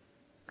work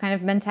kind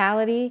of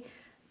mentality.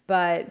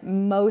 But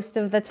most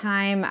of the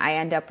time, I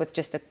end up with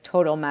just a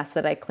total mess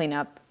that I clean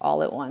up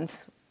all at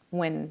once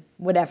when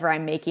whatever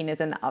I'm making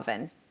is in the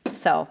oven.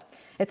 So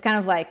it's kind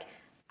of like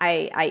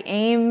I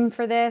aim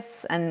for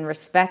this and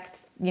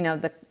respect,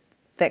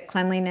 that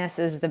cleanliness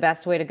is the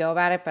best way to go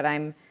about it. But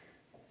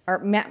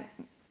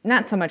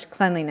not so much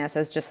cleanliness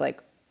as just like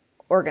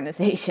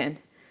organization.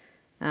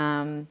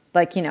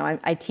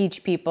 I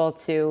teach people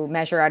to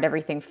measure out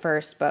everything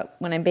first, but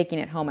when I'm baking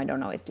at home, I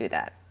don't always do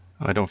that.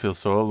 I don't feel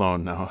so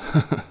alone now.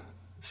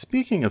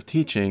 Speaking of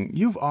teaching,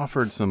 you've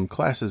offered some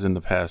classes in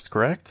the past,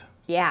 correct?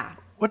 Yeah.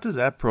 What does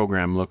that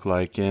program look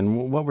like,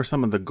 and what were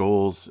some of the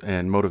goals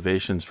and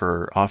motivations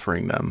for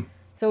offering them?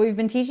 So we've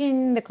been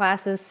teaching the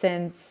classes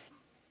since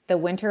the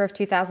winter of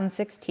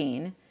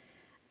 2016,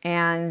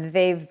 and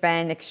they've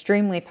been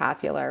extremely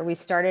popular. We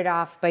started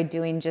off by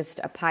doing just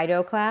a pie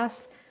dough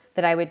class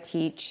that I would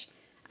teach,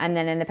 and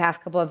then in the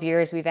past couple of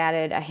years, we've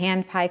added a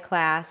hand pie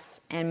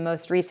class, and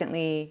most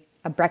recently,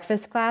 a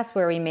breakfast class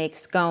where we make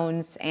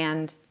scones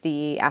and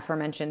the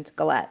aforementioned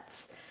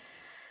galettes.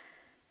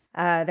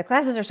 The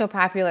classes are so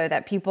popular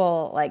that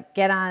people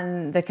get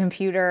on the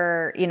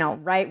computer,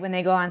 right when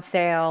they go on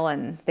sale,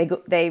 and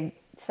they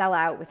sell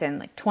out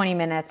within 20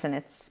 minutes, and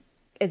it's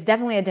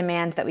definitely a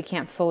demand that we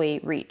can't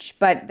fully reach.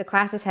 But the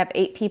classes have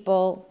 8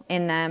 people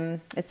in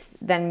them. It's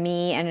then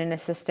me and an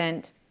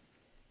assistant,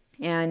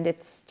 and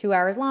it's 2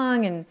 hours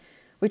long, and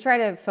we try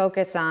to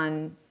focus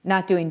on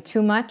not doing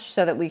too much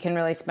so that we can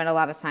really spend a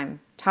lot of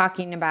time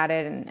talking about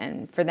it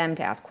and for them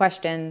to ask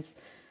questions.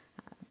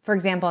 For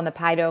example, in the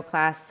pie dough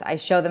class, I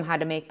show them how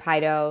to make pie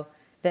dough.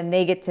 Then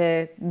they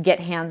get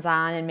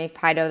hands-on and make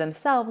pie dough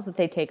themselves that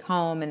they take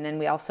home. And then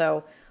we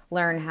also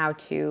learn how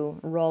to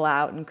roll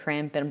out and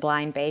crimp and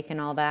blind bake and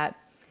all that.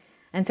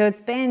 And so it's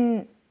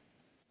been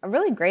a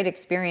really great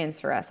experience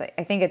for us.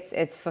 I think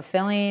it's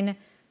fulfilling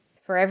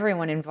for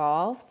everyone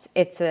involved.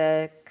 It's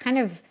a kind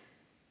of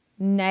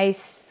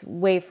nice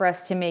way for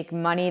us to make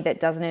money that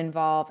doesn't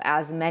involve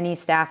as many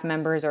staff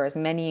members or as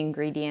many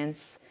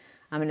ingredients.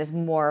 It is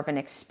more of an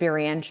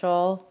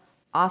experiential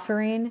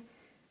offering.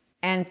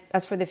 And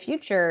as for the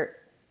future,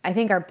 I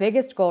think our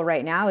biggest goal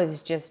right now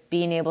is just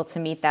being able to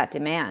meet that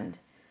demand.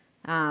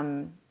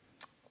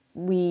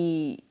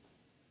 We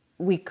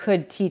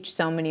could teach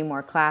so many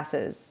more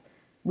classes.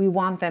 We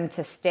want them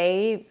to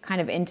stay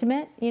kind of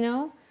intimate,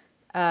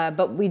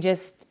 but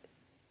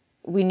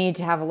we need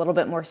to have a little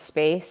bit more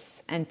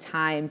space and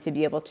time to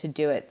be able to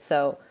do it.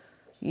 So,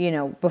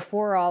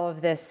 before all of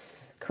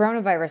this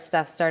coronavirus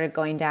stuff started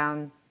going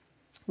down,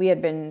 we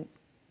had been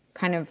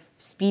kind of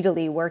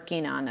speedily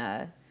working on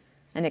an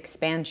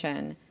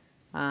expansion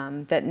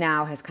that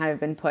now has kind of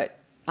been put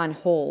on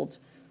hold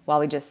while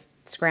we just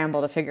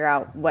scramble to figure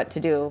out what to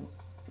do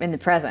in the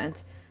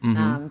present.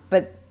 Mm-hmm.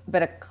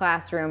 But a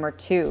classroom or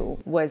 2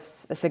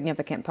 was a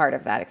significant part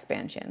of that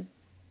expansion.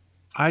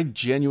 I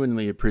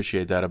genuinely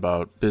appreciate that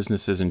about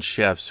businesses and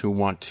chefs who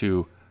want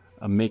to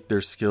make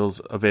their skills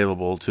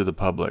available to the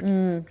public.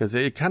 Because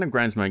it kind of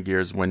grinds my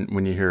gears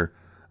when you hear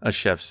a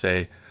chef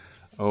say,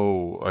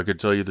 "Oh, I could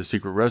tell you the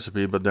secret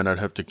recipe, but then I'd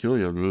have to kill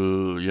you."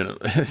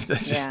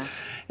 That's just,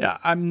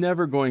 I'm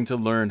never going to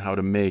learn how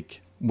to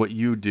make what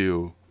you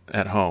do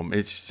at home.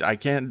 I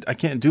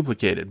can't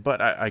duplicate it,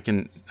 but I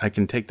can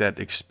take that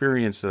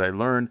experience that I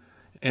learn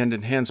and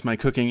enhance my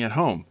cooking at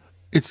home.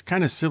 It's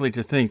kind of silly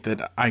to think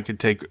that I could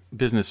take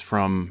business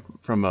from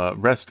a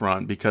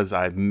restaurant because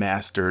I've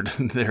mastered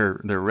their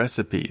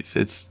recipes.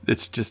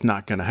 It's just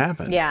not going to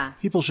happen. Yeah.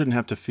 People shouldn't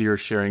have to fear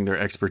sharing their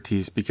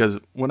expertise, because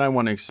when I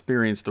want to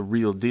experience the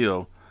real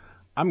deal,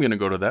 I'm going to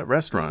go to that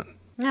restaurant.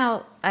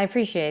 No, I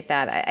appreciate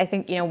that. I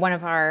think, one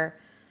of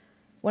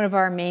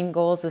our main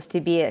goals is to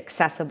be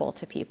accessible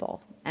to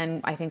people. And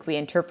I think we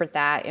interpret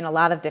that in a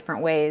lot of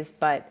different ways,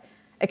 but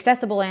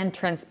accessible and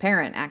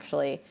transparent,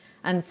 actually.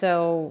 And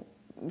so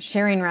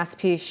sharing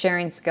recipes,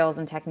 sharing skills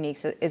and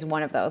techniques is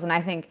one of those. And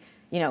I think,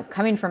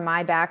 coming from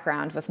my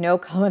background with no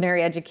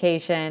culinary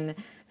education,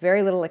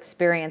 very little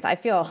experience, I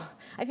feel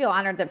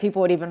honored that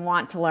people would even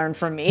want to learn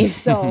from me.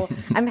 So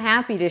I'm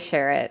happy to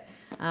share it.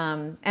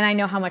 And I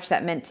know how much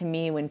that meant to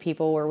me when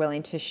people were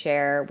willing to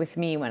share with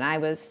me when I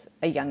was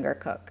a younger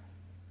cook.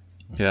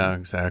 Yeah,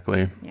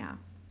 exactly. Yeah.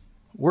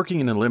 Working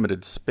in a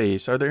limited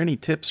space, are there any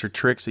tips or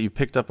tricks that you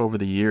picked up over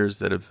the years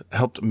that have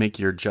helped make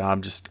your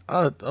job just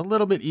a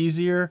little bit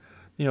easier?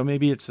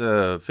 Maybe it's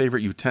a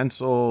favorite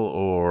utensil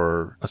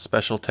or a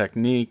special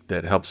technique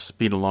that helps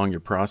speed along your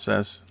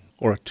process.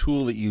 Or a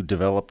tool that you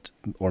developed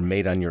or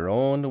made on your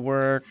own to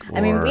work?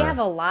 I mean, we have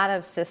a lot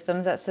of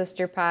systems at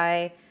Sister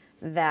Pie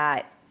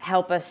that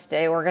help us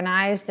stay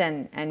organized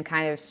and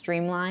kind of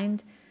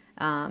streamlined.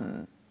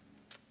 And,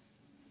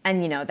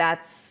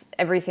 that's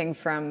everything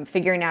from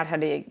figuring out how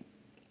to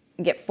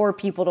get 4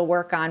 people to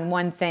work on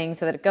one thing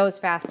so that it goes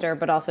faster,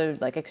 but also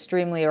like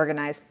extremely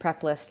organized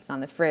prep lists on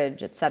the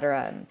fridge, et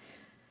cetera. And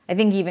I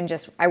think even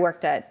I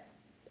worked at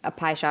a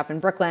pie shop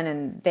in Brooklyn,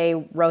 and they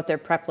wrote their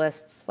prep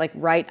lists like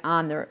right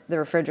on the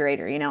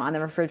refrigerator, on the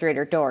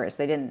refrigerator doors.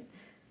 They didn't,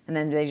 and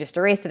then they just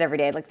erased it every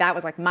day. Like that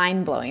was like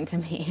mind blowing to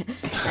me.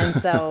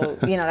 And so,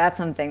 that's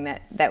something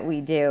that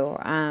we do.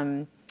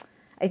 I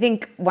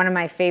think one of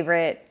my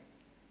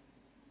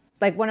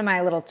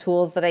little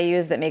tools that I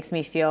use that makes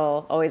me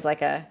feel always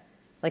like a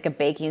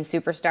baking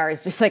superstar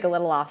is just like a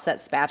little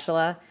offset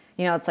spatula.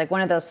 It's like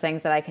one of those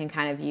things that I can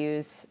kind of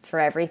use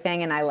for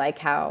everything. And I like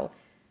how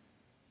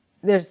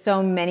there's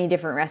so many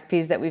different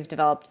recipes that we've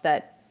developed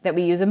that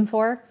we use them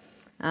for.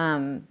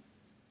 And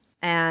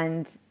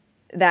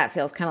that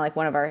feels kind of like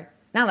one of our,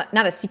 not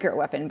a secret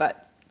weapon,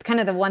 but kind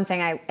of the one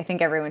thing I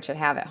think everyone should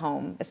have at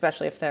home,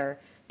 especially if they're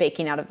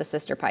baking out of the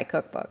Sister Pie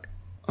cookbook.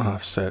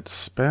 Offset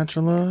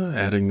spatula,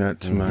 adding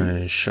that to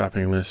my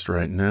shopping list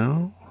right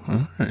now.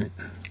 All right.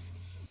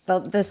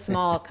 The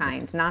small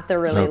kind, not the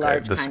really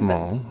large the kind.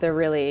 Small. They're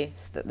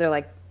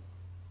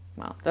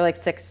like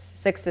 6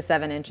 to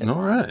 7 inches All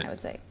long, right. I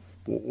would say.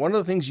 One of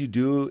the things you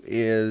do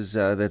is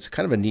that's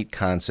kind of a neat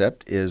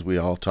concept is we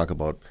all talk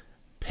about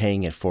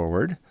paying it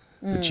forward,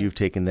 but you've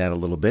taken that a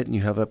little bit and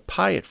you have a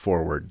pie it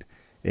forward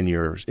in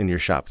your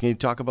shop. Can you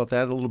talk about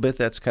that a little bit?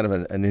 That's kind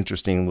of an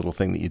interesting little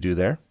thing that you do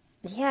there.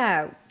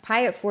 Yeah,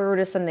 Pie It Forward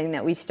is something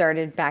that we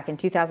started back in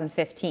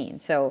 2015,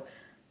 so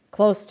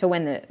close to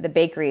when the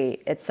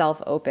bakery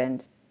itself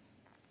opened.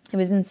 It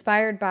was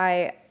inspired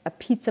by a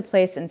pizza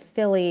place in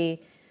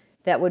Philly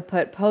that would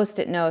put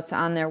Post-it notes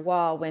on their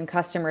wall when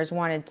customers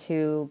wanted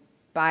to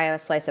buy a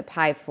slice of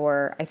pie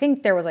for, I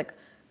think there was like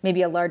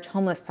maybe a large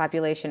homeless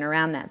population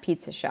around that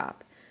pizza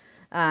shop.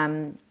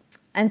 And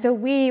so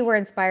we were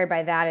inspired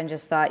by that and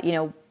just thought,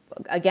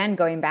 again,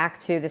 going back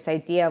to this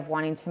idea of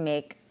wanting to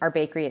make our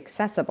bakery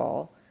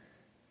accessible,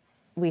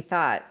 we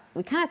kind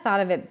of thought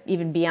of it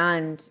even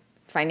beyond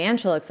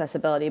financial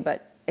accessibility,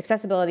 but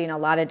accessibility in a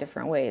lot of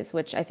different ways,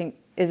 which I think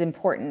is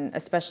important,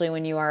 especially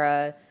when you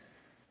are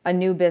a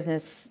new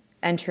business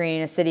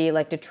entering a city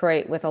like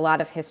Detroit with a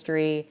lot of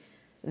history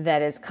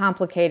that is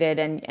complicated,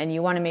 and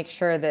you want to make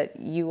sure that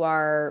you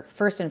are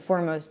first and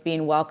foremost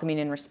being welcoming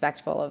and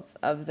respectful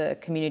of the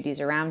communities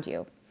around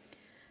you.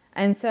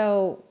 And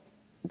so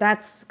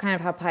that's kind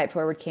of how Pie It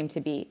Forward came to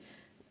be.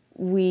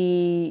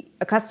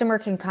 A customer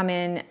can come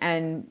in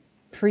and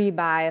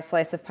pre-buy a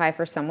slice of pie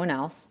for someone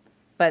else,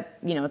 but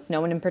it's no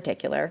one in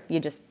particular.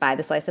 You just buy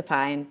the slice of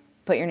pie and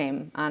put your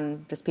name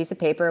on this piece of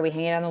paper. We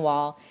hang it on the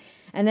wall,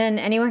 and then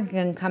anyone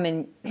can come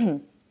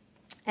in.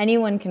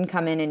 Anyone can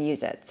come in and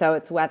use it. So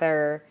it's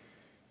whether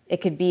it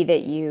could be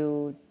that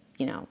you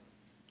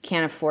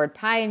can't afford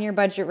pie in your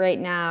budget right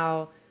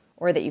now,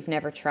 or that you've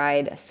never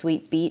tried a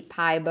sweet beet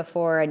pie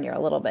before and you're a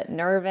little bit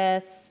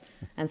nervous,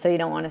 and so you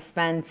don't want to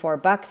spend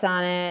 $4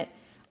 on it,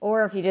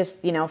 or if you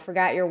just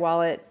forgot your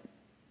wallet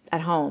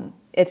at home.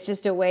 It's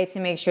just a way to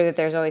make sure that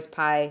there's always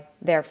pie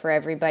there for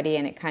everybody,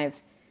 and it kind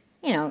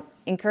of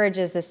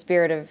encourages the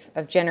spirit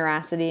of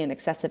generosity and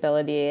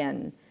accessibility.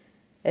 And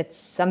it's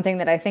something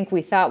that I think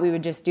we thought we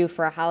would just do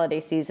for a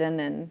holiday season,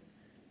 and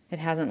it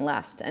hasn't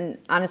left. And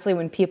honestly,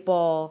 when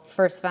people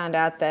first found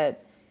out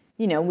that,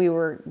 we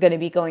were going to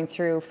be going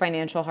through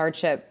financial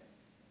hardship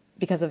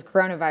because of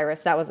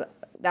coronavirus,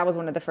 that was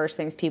one of the first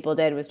things people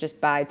did, was just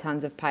buy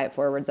tons of Pie It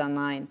Forwards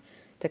online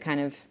to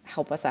kind of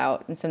help us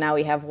out. And so now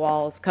we have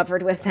walls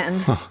covered with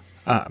them.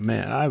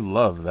 Man, I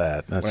love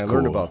that. That's when cool. I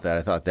learned about that,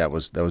 I thought that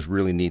was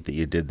really neat that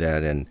you did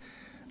that. And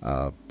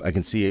I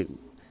can see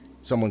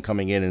someone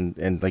coming in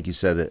and like you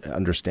said,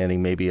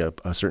 understanding maybe a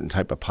certain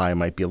type of pie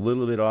might be a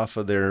little bit off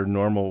of their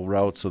normal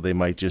route, so they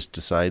might just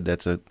decide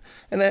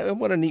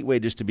what a neat way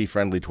just to be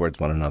friendly towards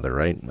one another,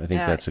 right? I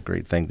think that's a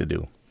great thing to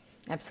do.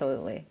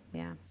 Absolutely,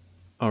 yeah.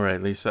 All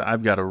right, Lisa,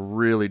 I've got a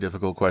really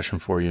difficult question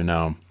for you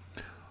now.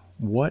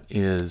 What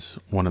is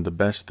one of the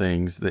best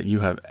things that you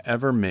have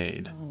ever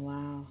made? Oh,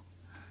 wow.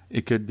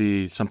 It could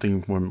be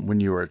something when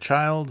you were a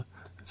child,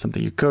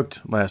 something you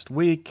cooked last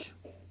week,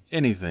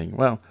 anything.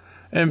 Well,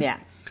 and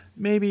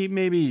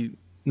maybe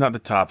not the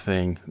top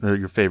thing, or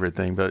your favorite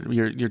thing, but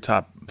your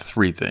top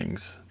 3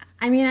 things.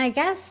 I mean, I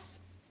guess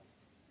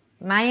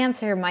my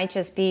answer might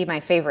just be my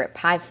favorite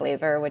pie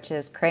flavor, which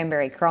is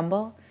cranberry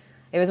crumble.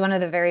 It was one of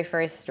the very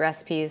first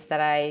recipes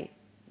that I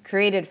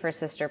created for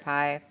Sister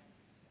Pie.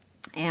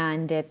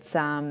 And it's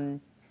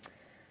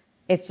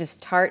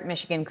just tart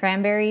Michigan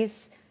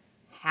cranberries.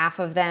 Half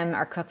of them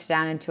are cooked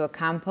down into a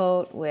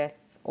compote with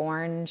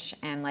orange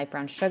and light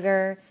brown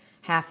sugar.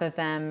 Half of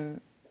them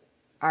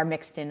are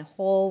mixed in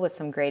whole with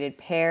some grated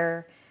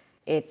pear.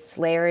 It's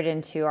layered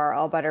into our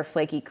all butter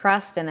flaky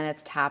crust, and then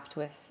it's topped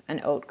with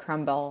an oat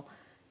crumble.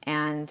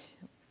 And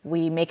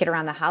we make it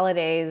around the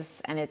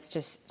holidays, and it's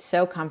just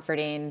so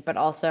comforting, but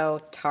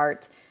also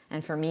tart.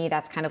 And for me,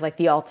 that's kind of like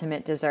the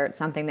ultimate dessert,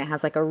 something that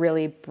has like a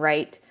really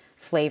bright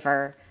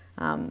flavor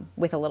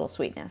with a little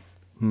sweetness.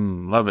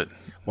 Love it.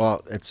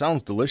 Well, it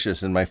sounds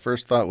delicious, and my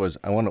first thought was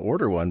I want to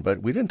order one,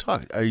 but we didn't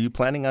talk. Are you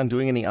planning on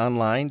doing any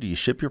online? Do you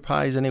ship your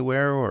pies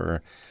anywhere,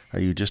 or are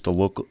you just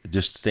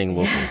staying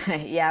local?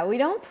 Yeah, we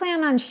don't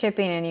plan on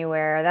shipping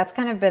anywhere. That's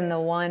kind of been the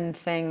one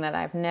thing that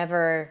I've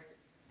never...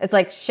 It's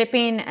like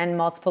shipping and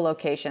multiple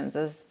locations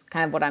is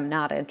kind of what I'm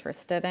not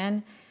interested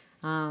in.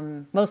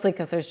 Mostly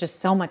because there's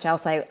just so much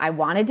else I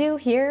want to do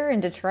here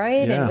in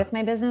Detroit and with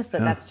my business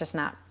that's just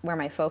not where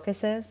my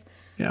focus is.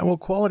 Yeah, well,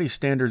 quality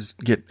standards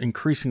get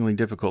increasingly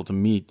difficult to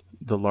meet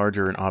the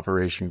larger an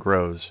operation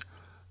grows.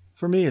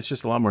 For me, it's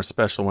just a lot more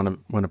special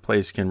when a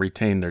place can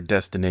retain their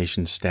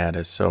destination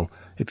status. So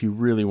if you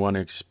really want to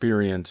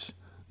experience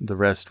the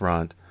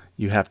restaurant,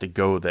 you have to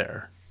go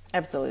there.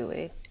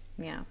 Absolutely,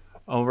 yeah.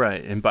 All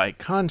right, and by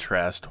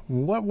contrast,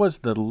 what was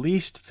the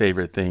least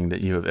favorite thing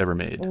that you have ever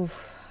made?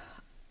 Oof.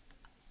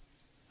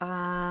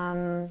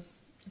 I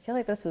feel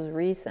like this was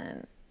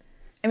recent.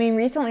 I mean,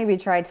 recently we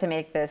tried to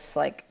make this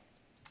kind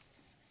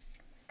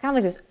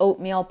of like this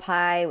oatmeal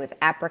pie with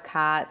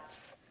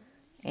apricots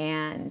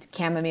and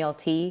chamomile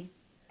tea.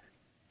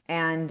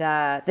 And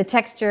the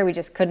texture we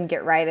just couldn't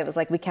get right. It was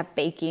like we kept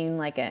baking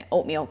like an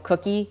oatmeal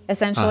cookie,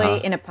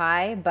 essentially, in a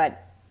pie,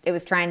 but it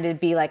was trying to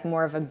be like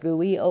more of a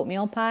gooey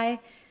oatmeal pie,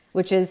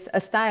 which is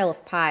a style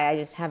of pie. I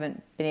just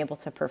haven't been able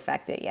to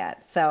perfect it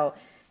yet. So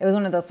it was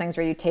one of those things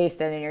where you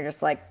taste it and you're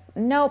just like,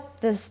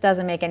 nope, this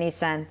doesn't make any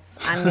sense.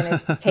 I'm going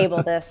to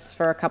table this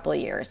for a couple of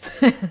years.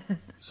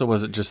 So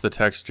was it just the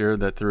texture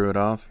that threw it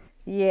off?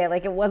 Yeah,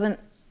 like it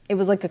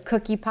was like a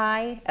cookie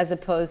pie as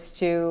opposed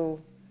to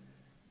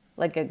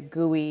like a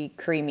gooey,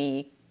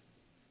 creamy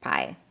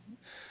pie.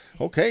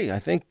 Okay, I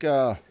think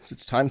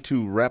it's time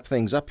to wrap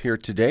things up here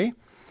today.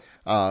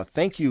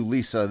 Thank you,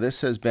 Lisa. This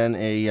has been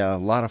a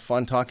lot of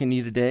fun talking to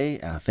you today.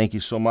 Thank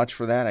you so much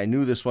for that. I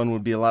knew this one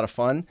would be a lot of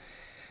fun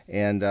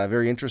and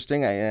very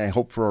interesting. I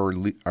hope for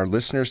our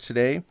listeners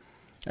today,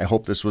 I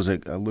hope this was a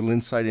little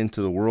insight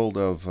into the world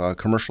of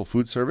commercial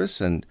food service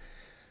and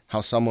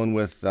how someone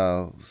with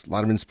a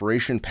lot of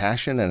inspiration,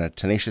 passion, and a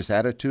tenacious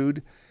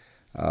attitude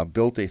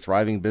built a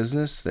thriving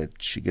business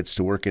that she gets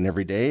to work in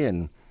every day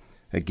and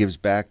that gives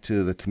back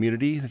to the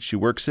community that she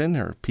works in,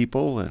 her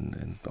people,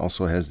 and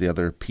also has the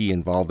other P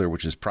involved there,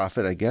 which is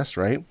profit, I guess,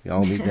 right? We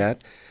all need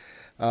that.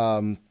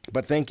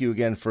 But thank you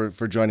again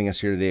for joining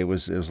us here today. It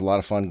was a lot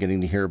of fun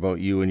getting to hear about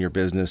you and your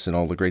business and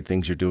all the great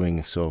things you're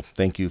doing. So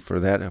thank you for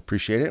that. I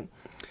appreciate it.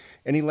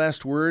 Any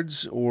last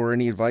words or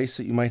any advice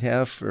that you might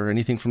have or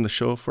anything from the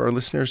show for our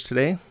listeners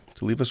today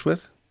to leave us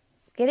with?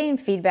 Getting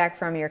feedback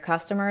from your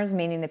customers,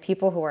 meaning the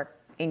people who are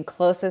in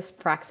closest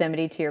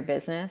proximity to your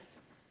business.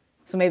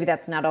 So maybe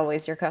that's not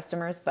always your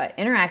customers, but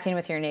interacting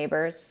with your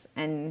neighbors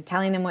and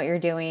telling them what you're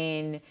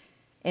doing,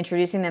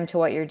 introducing them to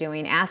what you're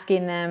doing,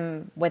 asking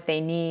them what they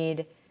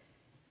need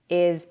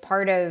is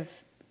part of,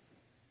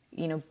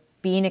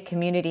 being a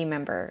community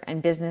member,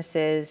 and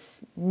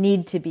businesses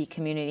need to be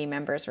community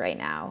members right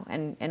now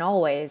and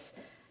always.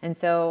 And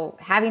so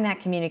having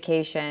that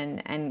communication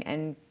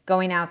and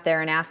going out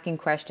there and asking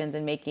questions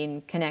and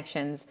making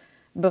connections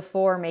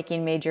before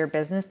making major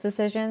business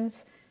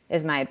decisions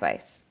is my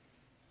advice.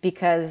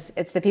 Because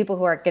it's the people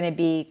who are going to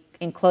be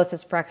in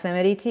closest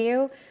proximity to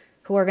you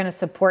who are going to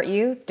support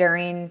you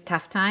during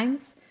tough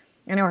times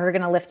and who are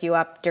going to lift you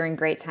up during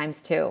great times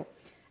too.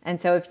 And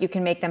so if you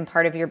can make them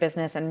part of your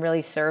business and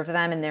really serve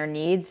them and their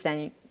needs,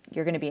 then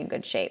you're going to be in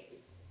good shape.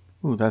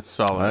 Ooh, that's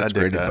solid. That's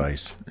great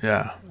advice.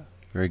 Yeah.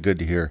 Very good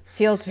to hear.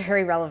 Feels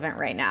very relevant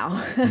right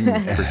now.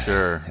 For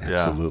sure. Yeah.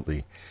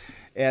 Absolutely.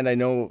 And I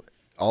know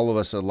a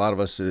lot of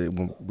us,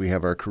 we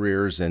have our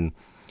careers and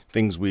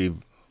things we've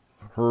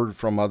heard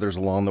from others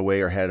along the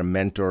way or had a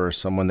mentor or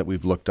someone that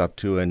we've looked up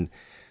to, and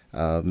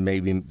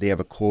maybe they have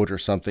a quote or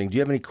something. Do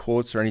you have any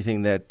quotes or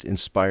anything that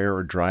inspire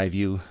or drive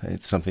you?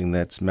 It's something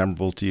that's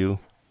memorable to you?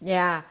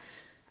 Yeah.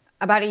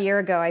 About a year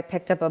ago, I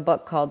picked up a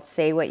book called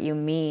Say What You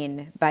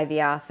Mean by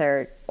the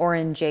author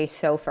Oren J.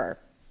 Sofer.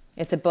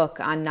 It's a book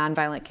on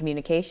nonviolent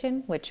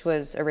communication, which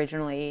was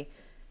originally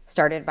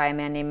started by a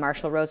man named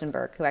Marshall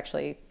Rosenberg, who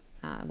actually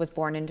was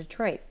born in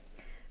Detroit.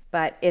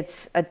 But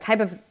it's a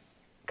type of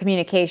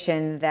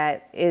communication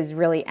that is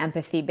really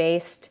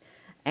empathy-based,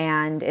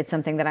 and it's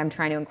something that I'm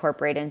trying to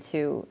incorporate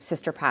into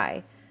Sister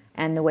Pie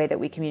and the way that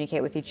we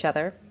communicate with each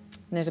other.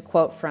 And there's a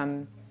quote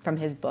from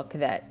his book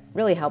that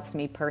really helps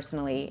me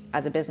personally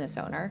as a business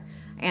owner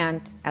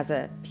and as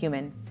a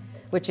human,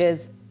 which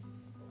is,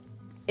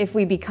 if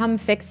we become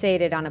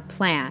fixated on a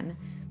plan,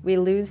 we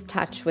lose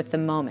touch with the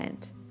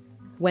moment.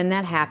 When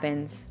that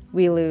happens,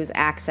 we lose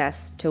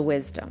access to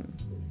wisdom.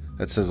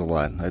 That says a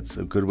lot. That's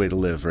a good way to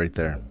live right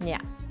there.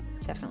 Yeah,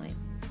 definitely.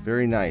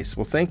 Very nice.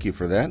 Well, thank you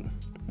for that.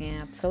 Yeah,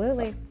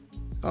 absolutely.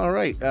 All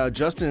right.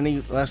 Justin,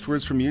 any last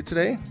words from you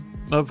today?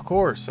 Of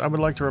course, I would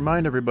like to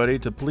remind everybody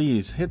to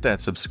please hit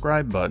that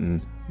subscribe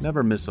button.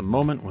 Never miss a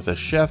moment with a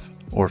chef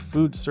or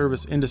food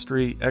service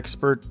industry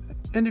expert.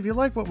 And if you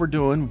like what we're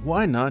doing,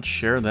 why not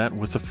share that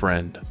with a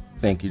friend?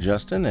 Thank you,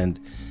 Justin. And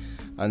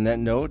on that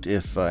note,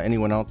 if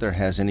anyone out there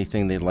has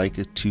anything they'd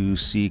like to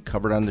see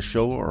covered on the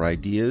show or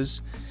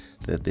ideas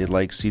that they'd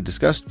like to see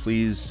discussed,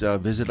 please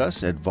visit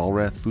us at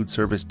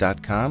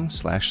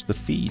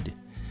vollrathfoodservice.com/thefeed.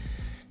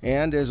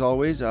 And as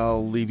always,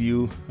 I'll leave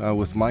you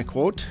with my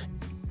quote.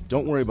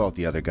 Don't worry about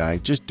the other guy.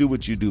 Just do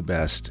what you do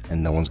best,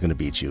 and no one's going to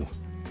beat you.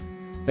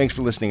 Thanks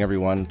for listening,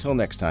 everyone. Until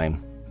next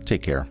time,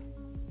 take care.